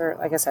kids were,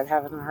 like I said,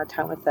 having a hard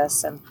time with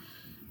this. And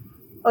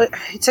I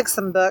took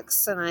some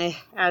books, and I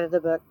added a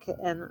book,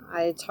 and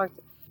I talked.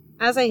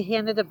 As I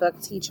handed a book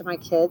to each of my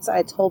kids,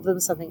 I told them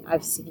something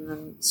I've seen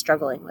them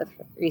struggling with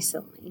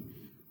recently.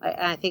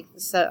 I think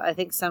so. I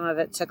think some of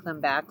it took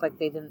them back, like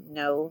they didn't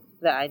know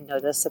that I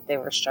noticed that they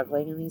were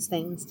struggling in these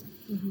things.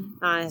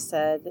 Mm-hmm. I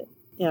said,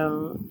 you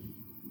know,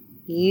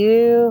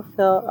 you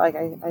feel like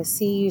I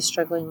see you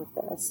struggling with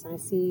this. I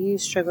see you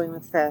struggling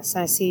with this.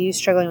 I see you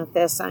struggling with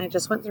this. And I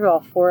just went through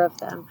all 4 of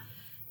them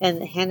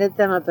and handed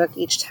them a book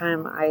each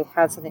time I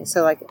had something.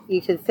 So like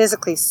you could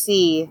physically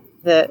see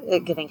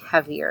it getting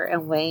heavier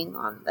and weighing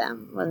on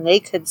them when they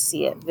could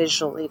see it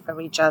visually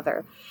from each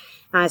other.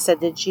 And I said,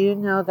 did you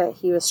know that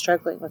he was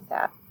struggling with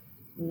that?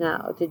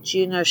 No. Did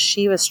you know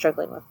she was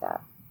struggling with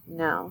that?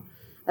 No.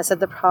 I said,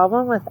 the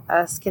problem with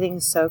us getting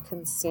so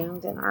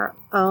consumed in our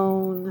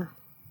own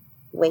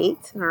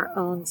weight and our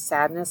own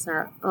sadness and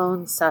our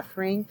own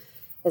suffering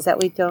is that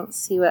we don't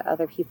see what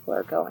other people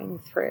are going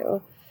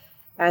through.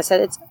 And I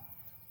said,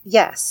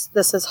 yes,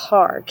 this is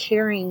hard.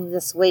 Carrying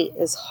this weight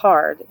is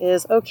hard. It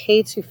is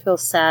okay to feel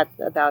sad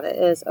about it.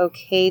 It is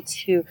okay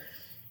to,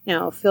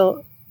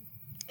 feel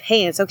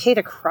pain. It's okay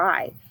to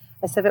cry.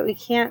 I said, but we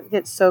can't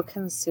get so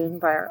consumed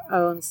by our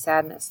own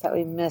sadness that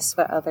we miss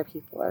what other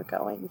people are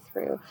going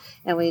through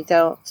and we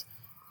don't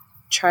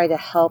try to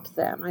help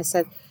them. I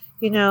said,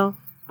 I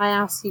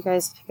asked you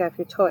guys to pick up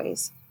your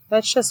toys.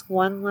 That's just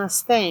one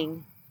less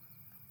thing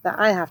that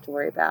I have to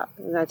worry about.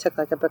 And I took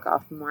like a book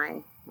off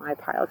my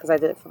pile because I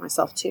did it for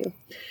myself too. And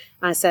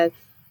I said,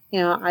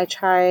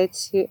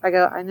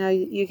 I know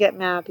you get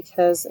mad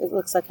because it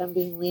looks like I'm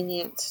being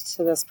lenient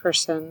to this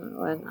person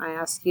when I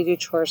ask you to do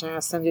chores and I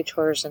ask them to do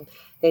chores and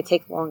they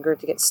take longer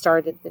to get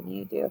started than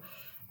you do.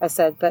 I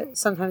said, but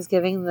sometimes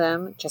giving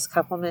them just a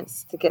couple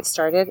minutes to get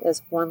started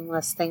is one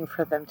less thing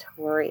for them to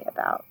worry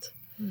about.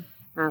 And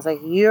I was like,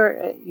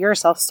 you're a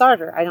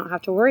self-starter. I don't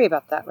have to worry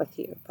about that with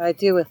you, but I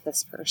do with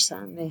this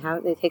person.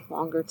 They take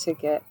longer to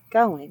get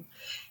going.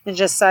 And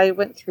just, I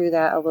went through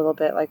that a little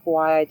bit, like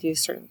why I do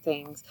certain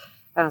things.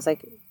 And I was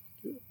like,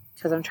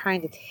 because I'm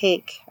trying to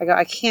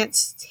I can't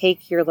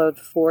take your load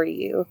for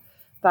you,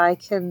 but I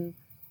can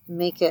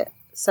make it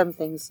some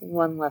things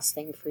one less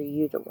thing for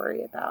you to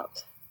worry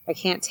about. I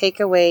can't take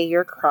away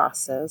your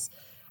crosses.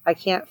 I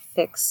can't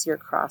fix your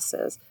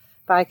crosses,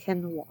 but I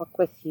can walk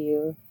with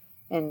you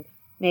and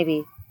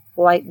maybe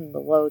lighten the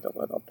load a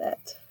little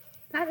bit.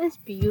 That is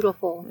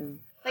beautiful.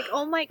 Like,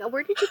 oh my God,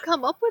 where did you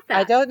come up with that?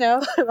 I don't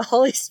know. The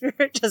Holy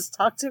Spirit just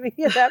talked to me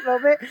at that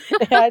moment.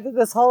 And I did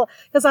this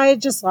because I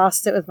had just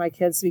lost it with my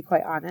kids, to be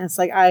quite honest.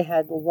 Like, I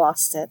had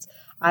lost it.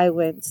 I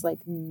went like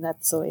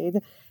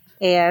nutsoid.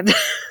 And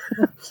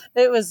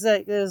it was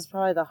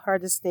probably the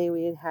hardest day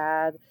we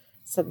had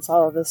since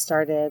all of this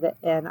started.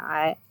 And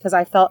because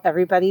I felt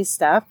everybody's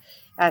stuff.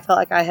 I felt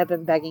like I had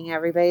been begging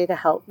everybody to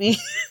help me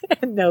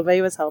and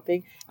nobody was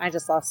helping. I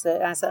just lost it.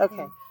 And I said,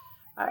 okay,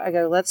 I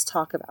go, let's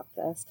talk about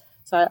this.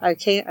 So I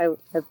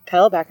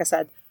pedaled back. I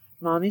said,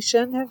 Mommy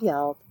shouldn't have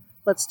yelled.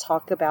 Let's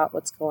talk about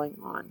what's going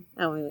on.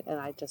 And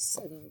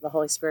the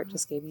Holy Spirit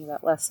just gave me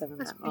that lesson in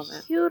that moment.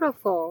 That's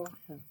beautiful.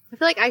 Yeah. I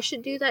feel like I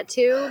should do that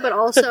too, but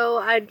also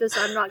I'm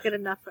not good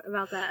enough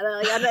about that.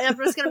 Like, I'm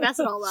just going to mess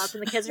it all up,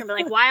 and the kids are going to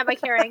be like, why am I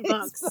carrying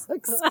books?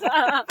 That's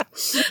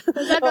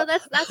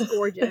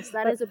gorgeous.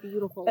 That is a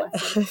beautiful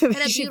lesson. And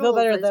a beautiful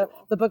visual.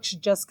 The books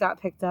just got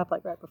picked up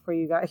like right before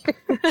you got here.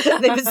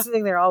 They've been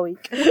sitting there all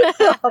week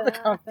on the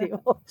coffee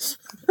table.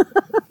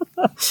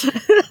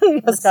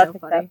 That's so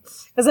funny.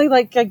 Because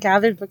I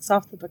gathered books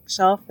off the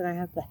bookshelf, and I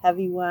had the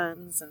heavy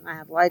ones, and I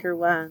had lighter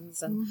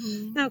ones,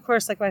 and of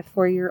course, like my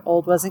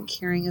 4-year-old wasn't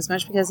carrying as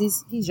much because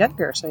he's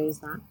younger, so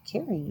he's not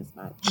carrying as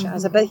much. I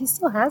said, but he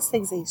still has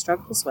things that he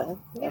struggles with.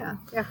 Yeah,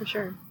 for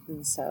sure.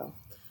 And so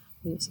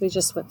we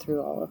just went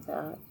through all of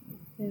that.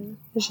 Yeah.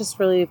 It's just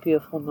really a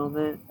beautiful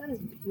moment. That is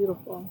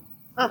beautiful.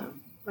 Oh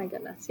my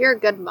goodness, you're a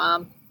good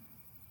mom.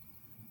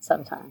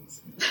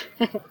 Sometimes.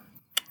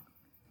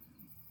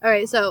 All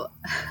right, so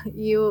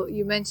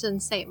you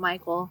mentioned St.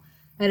 Michael,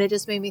 and it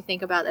just made me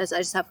think about this. I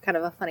just have kind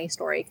of a funny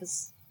story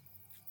because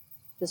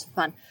just for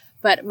fun.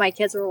 But my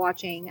kids were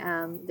watching,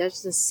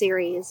 there's this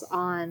series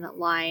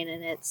online,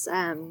 and it's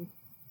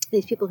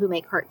these people who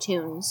make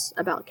cartoons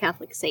about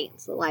Catholic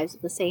saints, the lives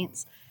of the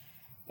saints.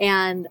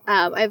 And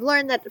I've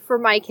learned that for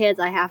my kids,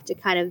 I have to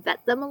kind of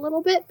vet them a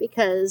little bit,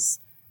 because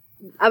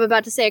I'm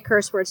about to say a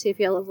curse word, so if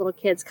you have little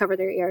kids, cover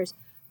their ears.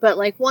 But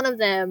like one of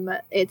them,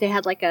 they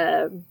had like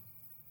a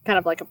kind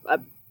of like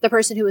the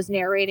person who was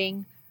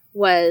narrating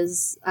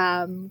was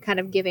kind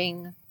of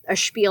giving a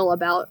spiel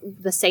about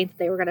the saint that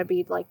they were going to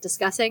be like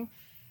discussing.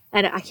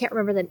 And I can't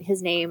remember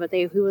his name, but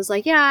he was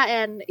like, yeah,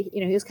 and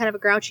he was kind of a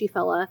grouchy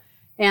fella.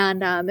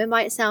 And it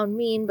might sound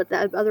mean, but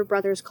the other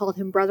brothers called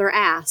him Brother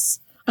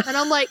Ass. And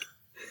I'm like,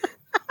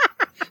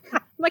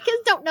 my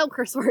kids don't know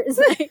curse words.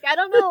 Like, I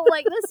don't know.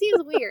 Like, this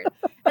seems weird.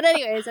 But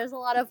anyways, there's a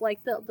lot of like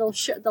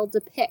they'll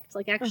depict,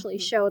 like actually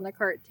show in the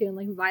cartoon,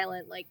 like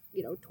violent, like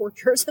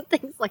tortures and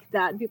things like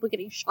that, and people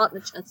getting shot in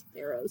the chest with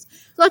arrows.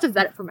 So I have to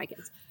vet it for my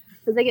kids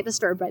because they get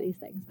disturbed by these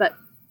things. But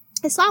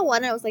I saw one,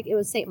 and I was like, it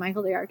was Saint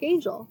Michael the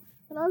Archangel,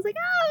 and I was like,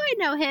 oh, I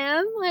know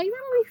him. Like,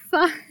 that'll be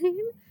fine.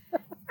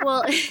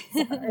 Well,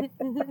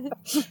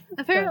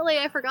 apparently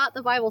I forgot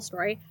the Bible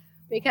story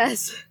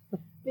because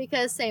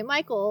Saint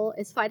Michael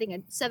is fighting a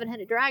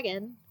 7-headed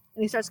dragon,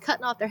 and he starts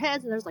cutting off their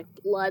heads, and there's like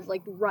blood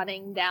like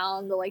running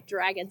down the like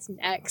dragon's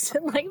necks.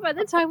 And like by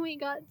the time we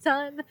got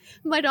done,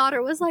 my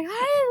daughter was like, I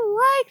didn't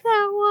like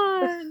that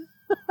one.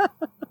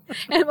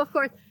 And of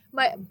course,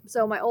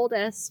 my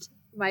oldest,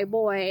 my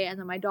boy, and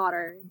then my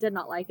daughter did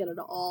not like it at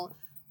all.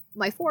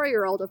 My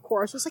 4-year-old, of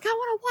course, was like, I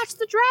want to watch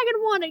the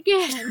dragon one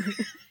again.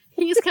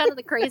 He's kind of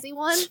the crazy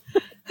one.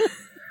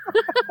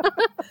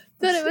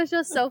 But it was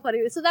just so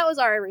funny. So that was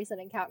our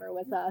recent encounter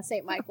with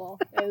St. Michael.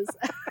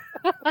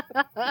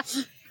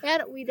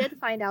 And we did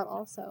find out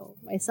also,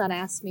 my son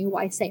asked me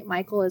why St.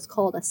 Michael is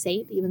called a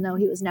saint, even though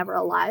he was never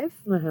alive.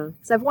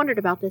 Because I've wondered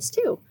about this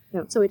too.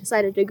 Yeah. So we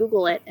decided to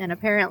Google it, and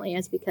apparently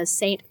it's because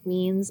saint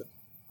means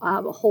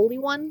a holy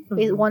one,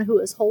 one who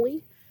is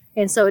holy.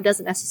 And so it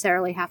doesn't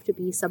necessarily have to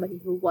be somebody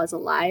who was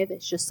alive.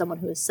 It's just someone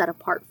who is set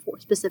apart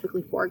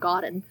specifically for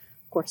God. And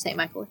of course, St.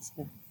 Michael is.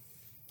 Yeah.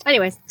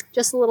 Anyways,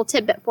 just a little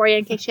tidbit for you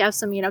in case you have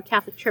some,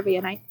 Catholic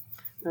trivia night.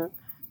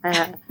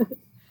 I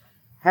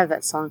have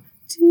that song.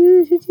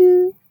 Do, do,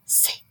 do,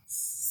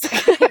 saints.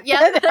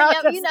 Yep,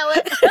 you know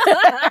it.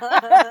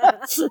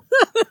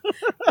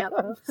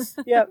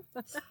 Yep.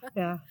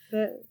 Yeah.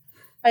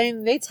 I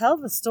mean, they tell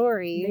the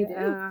story. They do.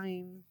 I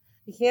mean,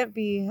 you can't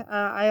be,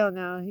 I don't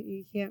know,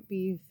 you can't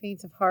be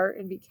faint of heart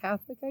and be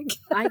Catholic, I guess.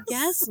 I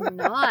guess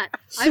not.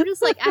 I'm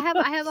just like, I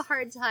have a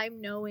hard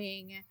time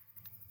knowing,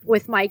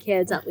 with my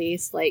kids at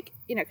least, like,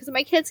 because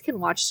my kids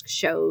can watch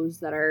shows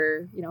that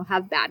are,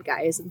 have bad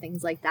guys and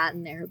things like that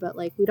in there, but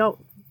like, we don't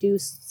do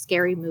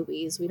scary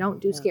movies, we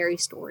don't do scary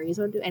stories,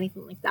 we don't do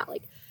anything like that,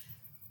 like,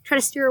 try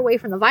to steer away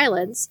from the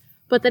violence.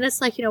 But then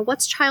it's like,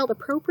 what's child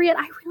appropriate?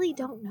 I really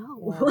don't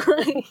know.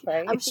 Yeah,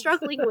 right. I'm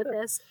struggling with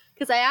this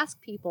because I ask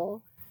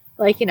people,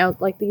 like,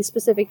 like these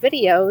specific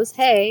videos,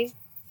 hey,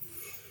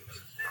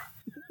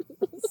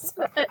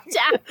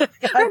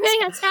 we're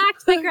being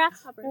attacked by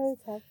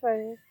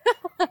grasshoppers.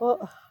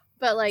 Well,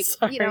 but like,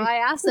 sorry. I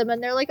asked them,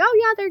 and they're like, oh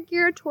yeah, they're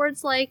geared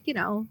towards like,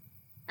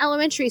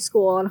 elementary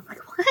school. And I'm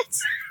like, what?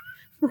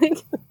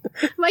 Like,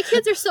 my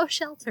kids are so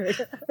sheltered.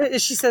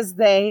 She says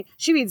they.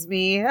 She means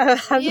me. I'm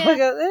like,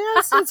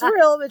 yes, it's for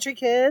elementary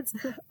kids.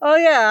 Oh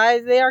yeah,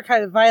 they are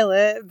kind of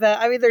violent, but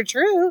I mean, they're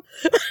true.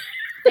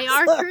 They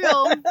are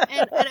true, and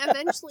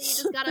eventually you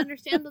just got to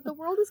understand that the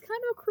world is kind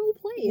of a cruel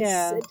place.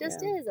 Yeah, it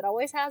just is. It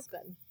always has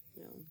been.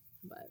 Yeah.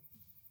 But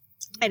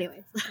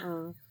anyways.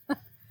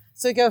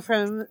 So we go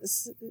from,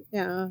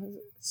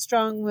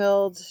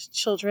 strong-willed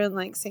children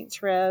like Saint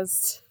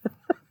Therese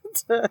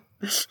to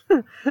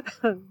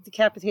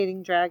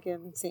decapitating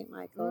dragon Saint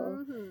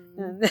Michael.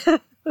 Mm-hmm.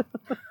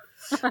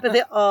 But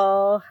they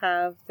all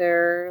have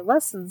their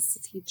lessons to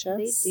teach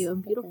us. They do,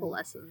 and beautiful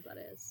lessons, that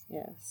is.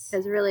 Yes.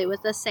 Because really,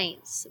 with the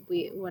saints,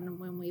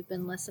 when we've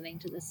been listening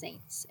to the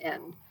saints,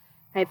 and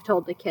I've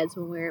told the kids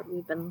when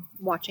we've been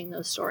watching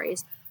those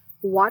stories,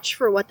 watch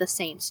for what the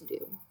saints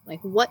do.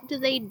 Like, what do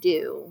they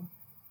do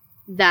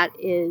that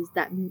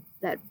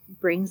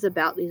brings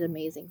about these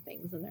amazing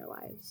things in their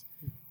lives?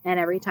 And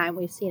every time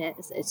we've seen it,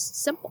 it's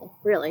simple,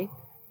 really,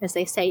 as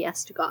they say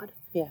yes to God.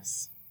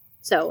 Yes.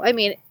 So, I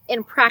mean,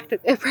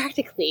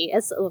 practically,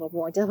 it's a little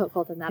more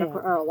difficult than that,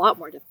 or a lot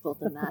more difficult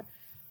than that.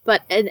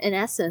 But in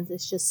essence,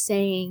 it's just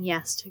saying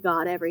yes to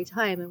God every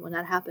time. And when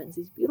that happens,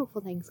 these beautiful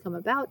things come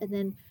about. And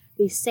then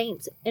these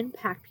saints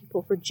impact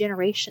people for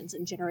generations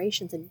and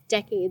generations and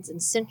decades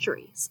and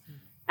centuries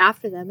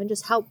after them, and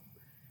just help.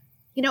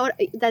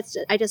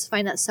 I just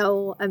find that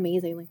so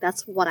amazing. Like,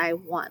 that's what I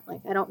want.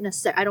 Like, I don't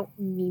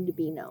need to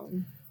be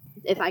known.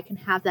 If I can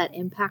have that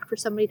impact for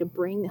somebody to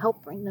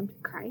help bring them to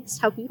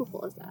Christ, how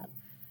beautiful is that?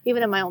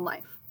 Even in my own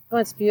life.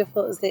 What's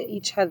beautiful is they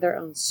each had their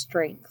own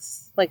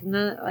strengths. Like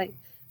none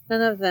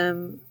of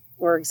them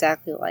were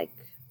exactly like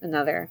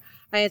another.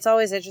 It's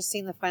always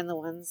interesting to find the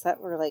ones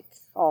that were like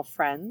all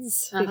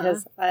friends,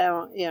 because I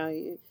don't,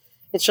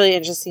 it's really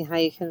interesting how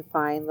you can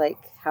find like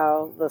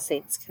how the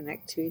saints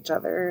connect to each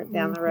other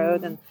down the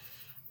road.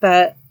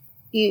 But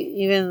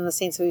even the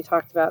saints that we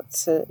talked about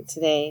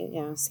today,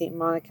 Saint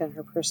Monica and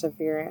her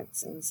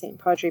perseverance, and Saint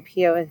Padre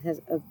Pio and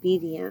his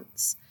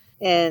obedience,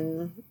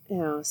 and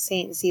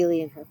Saint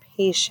Zélie and her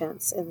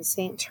patience, and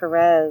Saint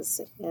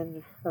Therese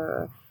and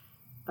her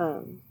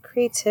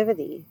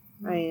creativity.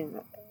 I mean,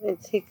 it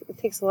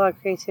takes a lot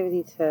of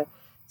creativity to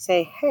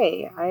say,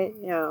 hey,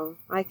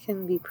 I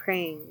can be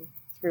praying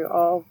through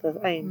all the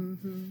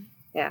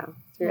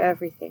through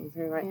everything,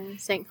 through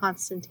Saint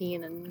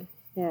Constantine, and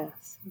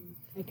yes,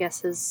 I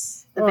guess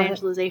his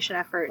evangelization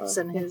efforts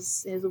and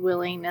his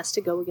willingness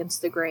to go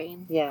against the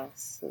grain.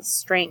 Yes, his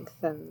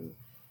strength and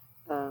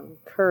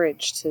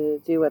courage to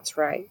do what's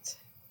right.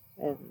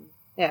 And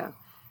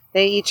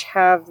they each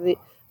have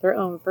their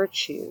own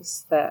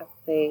virtues that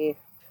they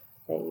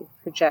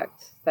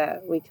project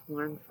that we can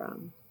learn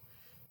from.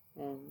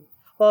 And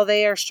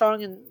they are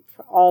strong in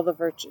all the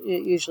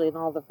usually in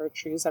all the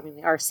virtues. I mean,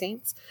 they are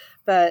saints,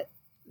 but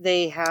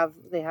they have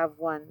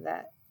one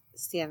that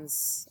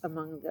stands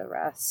among the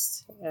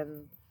rest.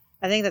 And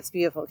I think that's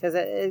beautiful, because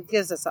it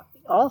gives us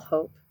all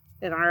hope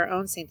in our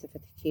own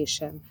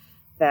sanctification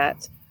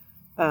that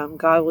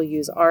God will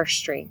use our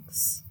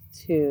strengths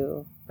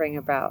to bring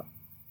about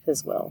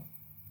his will.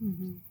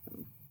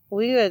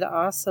 We would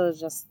also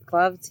just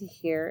love to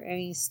hear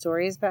any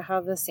stories about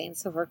how the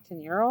saints have worked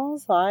in your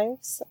all's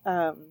lives.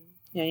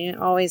 You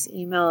can always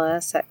email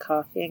us at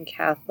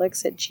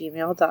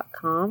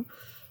coffeeandcatholics@gmail.com,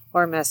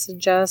 or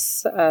message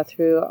us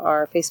through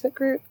our Facebook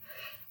group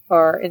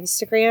or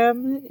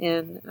Instagram.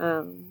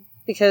 And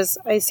because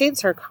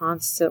saints are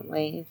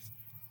constantly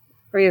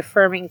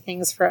reaffirming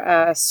things for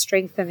us,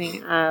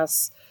 strengthening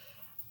us,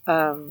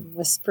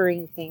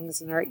 whispering things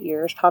in our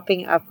ears,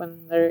 popping up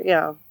when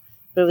they're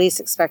the least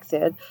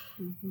expected.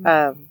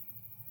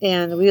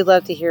 And we'd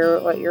love to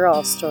hear what your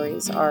all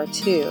stories are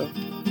too.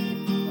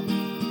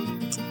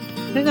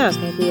 Who knows?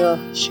 Maybe we'll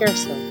share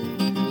some.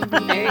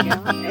 There you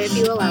go. If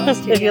you allow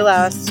us to. If you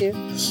allow us to.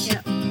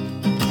 Yeah.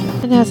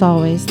 And as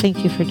always,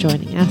 thank you for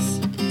joining us.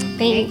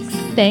 Thanks.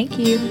 Thank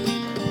you.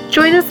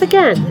 Join us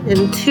again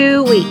in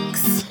 2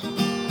 weeks.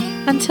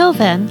 Until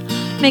then,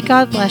 may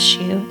God bless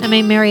you and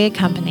may Mary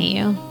accompany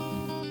you.